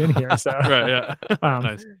in here. So Right, yeah.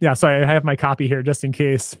 Nice. yeah, so I have my copy here just in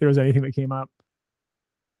case there was anything that came up.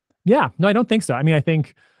 Yeah, no, I don't think so. I mean, I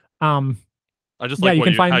think, I just yeah, like you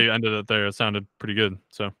can how find- you ended it there. It sounded pretty good.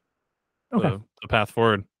 So okay, the path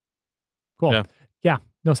forward. cool. Yeah,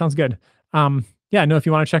 no, sounds good. Yeah, no, if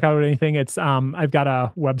you want to check out anything, it's I've got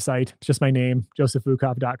a website. It's just my name,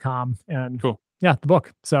 josephvukov.com, and Cool. Yeah, the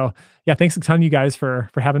book. So yeah, thanks a ton, you guys, for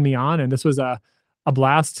having me on. And this was a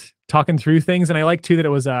blast talking through things. And I like too that it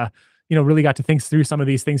was really got to think through some of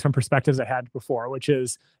these things from perspectives I had before, which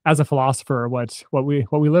is, as a philosopher, what we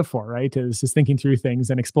live for, right? Is thinking through things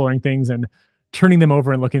and exploring things and turning them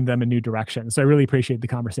over and looking at them in new directions. So I really appreciate the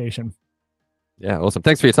conversation. Yeah, awesome.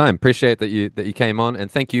 Thanks for your time. Appreciate that you came on, and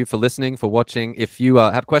thank you for listening, for watching. If you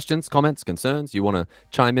have questions, comments, concerns, you want to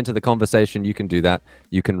chime into the conversation, you can do that.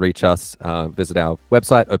 You can reach us. Visit our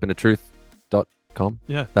website, opentotruth.com.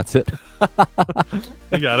 Yeah, that's it.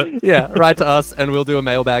 you got it. Yeah, write to us, and we'll do a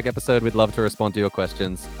mailbag episode. We'd love to respond to your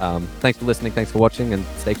questions. Thanks for listening. Thanks for watching, and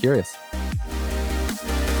stay curious.